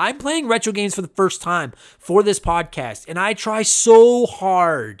over. I'm playing retro games for the first time for this podcast, and I try so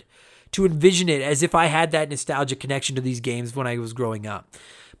hard to envision it as if I had that nostalgic connection to these games when I was growing up.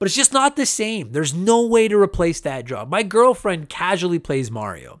 But it's just not the same. There's no way to replace that drug. My girlfriend casually plays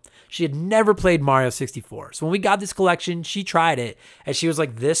Mario. She had never played Mario 64. So when we got this collection, she tried it, and she was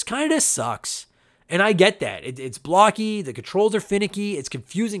like, this kind of sucks. And I get that. It's blocky. The controls are finicky. It's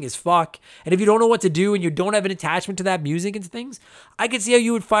confusing as fuck. And if you don't know what to do and you don't have an attachment to that music and things, I can see how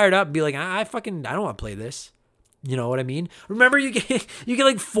you would fire it up and be like, I don't want to play this. You know what I mean? Remember, you get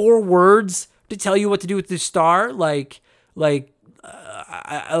like 4 words to tell you what to do with this star, like race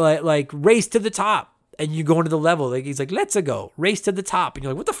to the top, and you go into the level. Like he's like, let's go race to the top, and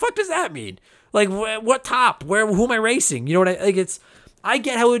you're like, what the fuck does that mean? Like what top? Who am I racing? You know what I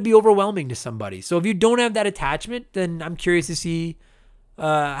get how it would be overwhelming to somebody. So if you don't have that attachment, then I'm curious to see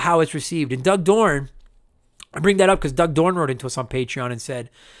how it's received. And Doug Dorn, I bring that up because Doug Dorn wrote into us on Patreon and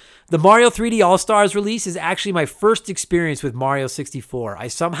said, the Mario 3D All-Stars release is actually my first experience with Mario 64. I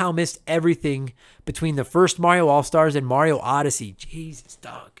somehow missed everything between the first Mario All-Stars and Mario Odyssey. Jesus,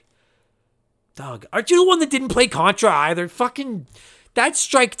 Doug. Aren't you the one that didn't play Contra either? Fucking... That's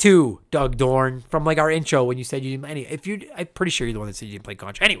strike 2, Doug Dorn, from like our intro when you said you didn't. I'm pretty sure you're the one that said you didn't play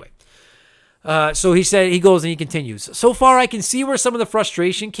Contra. Anyway, so he goes and he continues. So far, I can see where some of the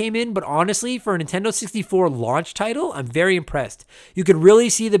frustration came in, but honestly, for a Nintendo 64 launch title, I'm very impressed. You could really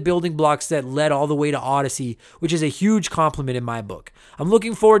see the building blocks that led all the way to Odyssey, which is a huge compliment in my book. I'm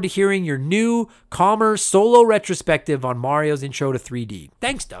looking forward to hearing your new, calmer, solo retrospective on Mario's intro to 3D.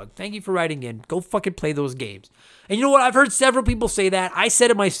 Thanks, Doug. Thank you for writing in. Go fucking play those games. And you know what? I've heard several people say that. I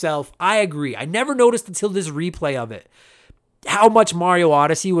said it myself. I agree. I never noticed until this replay of it. how much Mario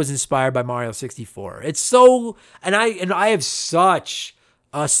Odyssey was inspired by Mario 64. It's so, and I have such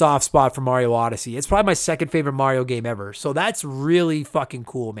a soft spot for Mario Odyssey. It's probably my second favorite Mario game ever. So that's really fucking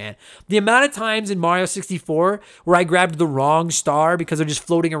cool, man. The amount of times in Mario 64 where I grabbed the wrong star because they're just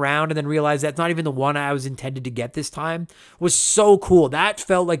floating around and then realized that's not even the one I was intended to get this time was so cool. That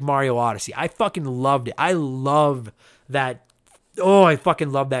felt like Mario Odyssey. I fucking loved it. I love that. Oh, I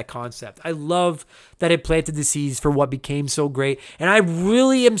fucking love that concept. I love that it planted the seeds for what became so great. And I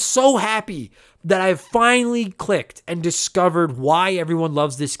really am so happy that I've finally clicked and discovered why everyone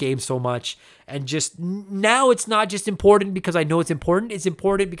loves this game so much. And just now it's not just important because I know it's important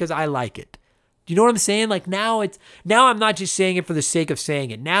because I like it. Do you know what I'm saying? Like now I'm not just saying it for the sake of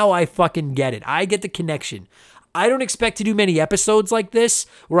saying it. Now I fucking get it. I get the connection. I don't expect to do many episodes like this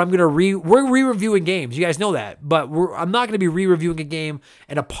where we're re-reviewing games. You guys know that. But I'm not going to be re-reviewing a game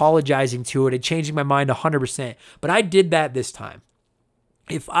and apologizing to it and changing my mind 100%. But I did that this time.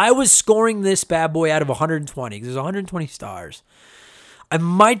 If I was scoring this bad boy out of 120, because there's 120 stars, I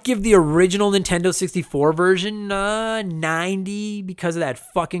might give the original Nintendo 64 version 90 because of that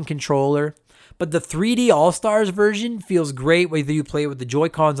fucking controller. But the 3D All-Stars version feels great whether you play it with the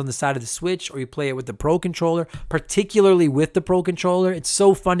Joy-Cons on the side of the Switch or you play it with the Pro Controller, particularly with the Pro Controller. It's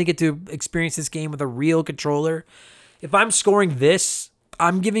so fun to get to experience this game with a real controller. If I'm scoring this,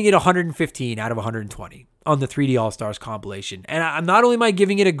 I'm giving it 115 out of 120 on the 3D All-Stars compilation. And I'm not only am I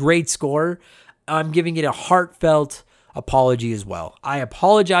giving it a great score, I'm giving it a heartfelt apology as well. I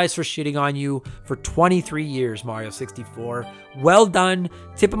apologize for shitting on you for 23 years, Mario 64. Well done.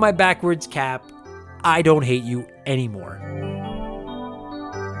 Tip of my backwards cap. I don't hate you anymore.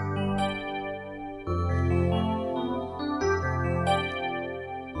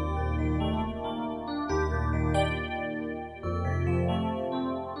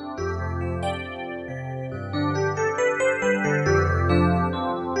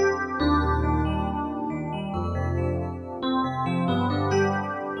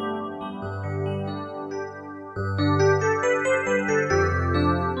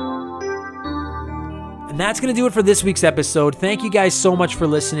 And that's going to do it for this week's episode. Thank you guys so much for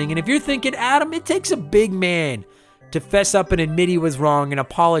listening. And if you're thinking, Adam, it takes a big man to fess up and admit he was wrong and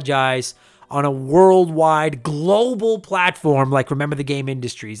apologize on a worldwide, global platform like Remember the Game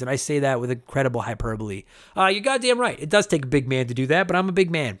Industries. And I say that with incredible hyperbole. You're goddamn right. It does take a big man to do that, but I'm a big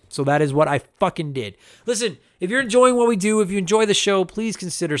man. So that is what I fucking did. Listen, if you're enjoying what we do, if you enjoy the show, please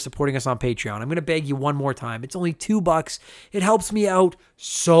consider supporting us on Patreon. I'm going to beg you one more time. It's only $2. It helps me out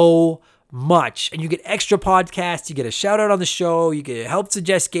so much, and you get extra podcasts, you get a shout out on the show, you get help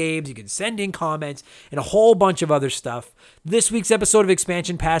suggest games, you can send in comments, and a whole bunch of other stuff. This week's episode of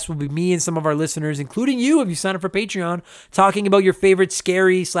Expansion Pass will be me and some of our listeners, including you if you sign up for Patreon, talking about your favorite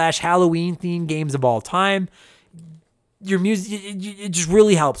scary / Halloween themed games of all time. Your music, it just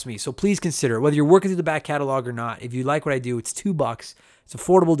really helps me, so please consider it. Whether you're working through the back catalog or not, if you like what I do, it's $2. It's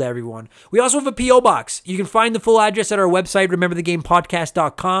affordable to everyone. We also have a P.O. Box. You can find the full address at our website,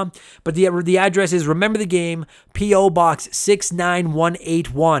 rememberthegamepodcast.com. But the address is Remember the Game, P.O. Box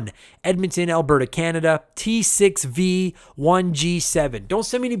 69181, Edmonton, Alberta, Canada, T6V1G7. Don't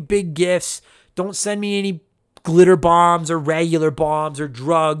send me any big gifts. Don't send me any glitter bombs or regular bombs or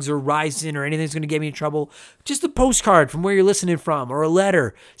drugs or Ryzen or anything that's going to get me in trouble. Just a postcard from where you're listening from or a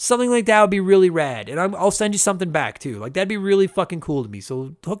letter. Something like that would be really rad. And I'll send you something back too. Like that'd be really fucking cool to me.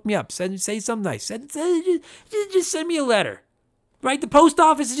 So hook me up. Say something nice. Just send me a letter. Right? The post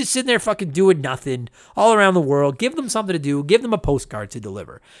office is just sitting there fucking doing nothing all around the world. Give them something to do. Give them a postcard to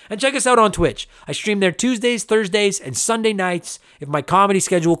deliver. And check us out on Twitch. I stream there Tuesdays, Thursdays, and Sunday nights if my comedy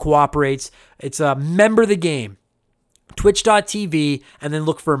schedule cooperates. It's Member the Game. Twitch.tv, and then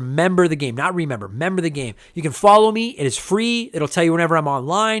look for Member the Game. Not Remember, Member the Game. You can follow me. It is free. It'll tell you whenever I'm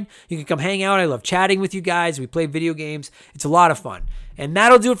online. You can come hang out. I love chatting with you guys. We play video games. It's a lot of fun. And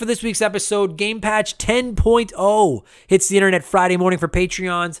that'll do it for this week's episode. Game Patch 10.0 hits the internet Friday morning for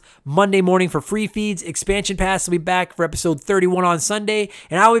Patreons, Monday morning for free feeds. Expansion Pass will be back for episode 31 on Sunday,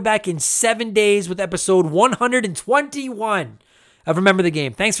 and I'll be back in 7 days with episode 121 of Remember the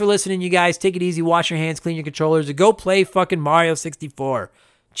Game. Thanks for listening, you guys. Take it easy. Wash your hands, clean your controllers, and go play fucking Mario 64.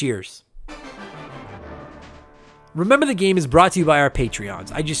 Cheers. Remember the Game is brought to you by our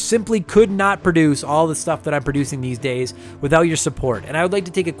Patreons. I just simply could not produce all the stuff that I'm producing these days without your support. And I would like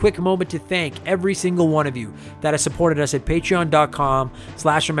to take a quick moment to thank every single one of you that has supported us at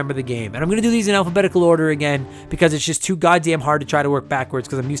patreon.com/rememberthegame. And I'm going to do these in alphabetical order again because it's just too goddamn hard to try to work backwards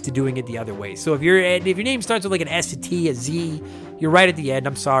because I'm used to doing it the other way. So if your name starts with like an S, a T, a Z, you're right at the end.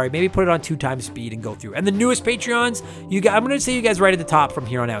 I'm sorry. Maybe put it on 2 times speed and go through. And the newest Patreons, I'm going to say you guys right at the top from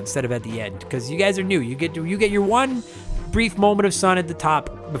here on out instead of at the end because you guys are new. You get your one brief moment of sun at the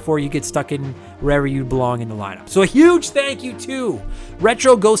top before you get stuck in wherever you belong in the lineup. So a huge thank you to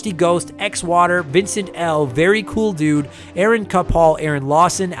Retro Ghosty Ghost, X Water, Vincent L, Very Cool Dude, Aaron Cuphall, Aaron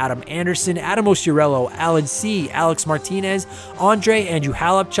Lawson, Adam Anderson, Adam Osirello, Alan C, Alex Martinez, Andre, Andrew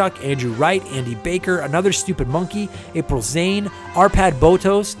Halapchuk, Andrew Wright, Andy Baker, Another Stupid Monkey, April Zane, Arpad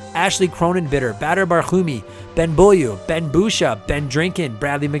Botos, Ashley Cronenbitter, Bader Barhumi, Ben Bulyu, Ben Busha, Ben Drinkin,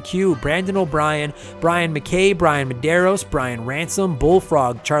 Bradley McHugh, Brandon O'Brien, Brian McKay, Brian Medeiros, Brian Ransom,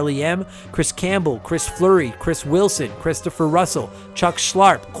 Bullfrog, Charlie M, Chris Campbell, Chris Fleury, Chris Wilson, Christopher Russell, Chuck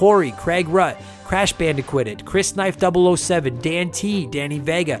Schlarp, Corey, Craig Rutt, Crash Bandicooted, Chris Knife 007, Dan T, Danny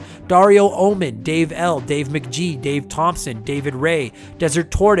Vega, Dario Omen, Dave L, Dave McGee, Dave Thompson, David Ray,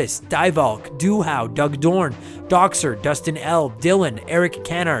 Desert Tortoise, Divalk, Doohow, Doug Dorn, Doxer, Dustin L, Dylan, Eric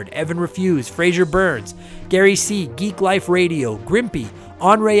Cannard, Evan Refuse, Fraser Burns, Gary C, Geek Life Radio, Grimpy,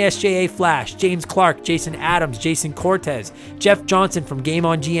 Henri SJA Flash, James Clark, Jason Adams, Jason Cortez, Jeff Johnson from Game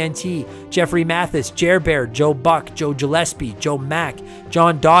on GNT, Jeffrey Mathis, Jer Bear, Joe Buck, Joe Gillespie, Joe Mack,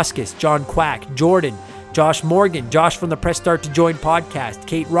 John Doskus, John Quack, Jordan, Josh Morgan, Josh from the Press Start to Join podcast,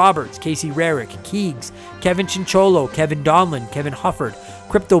 Kate Roberts, Casey Rarick, Keegs, Kevin Chincholo, Kevin Donlin, Kevin Hufford,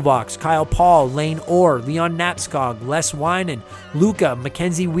 CryptoVox, Kyle Paul, Lane Orr, Leon Knapskog, Les Winan, Luca,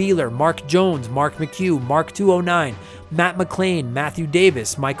 Mackenzie Wheeler, Mark Jones, Mark McHugh, Mark 209, Matt McLean, Matthew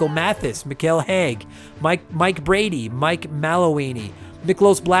Davis, Michael Mathis, Mikhail Haig, Mike Brady, Mike Malowany,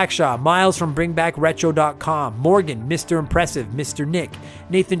 Nicholas Blackshaw, Miles from BringBackRetro.com, Morgan, Mr. Impressive, Mr. Nick,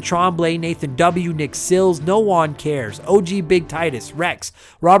 Nathan Tremblay, Nathan W., Nick Sills, No One Cares, OG Big Titus, Rex,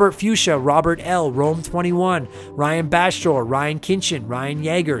 Robert Fuchsia, Robert L., Rome 21, Ryan Bashor, Ryan Kinchin, Ryan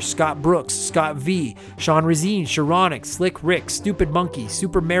Yeager, Scott Brooks, Scott V., Sean Razine, Sharonix, Slick Rick, Stupid Monkey,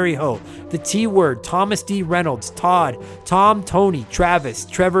 Super Maryho, The T-Word, Thomas D. Reynolds, Todd, Tom, Tony, Travis,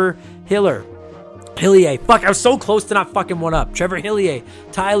 Trevor Hillier, fuck, I was so close to not fucking one up. Trevor Hillier,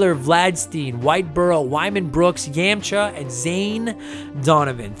 Tyler Vladstein, Whiteboro, Wyman Brooks, Yamcha, and Zane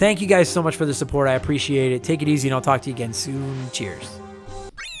Donovan. Thank you guys so much for the support. I appreciate it. Take it easy, and I'll talk to you again soon. Cheers.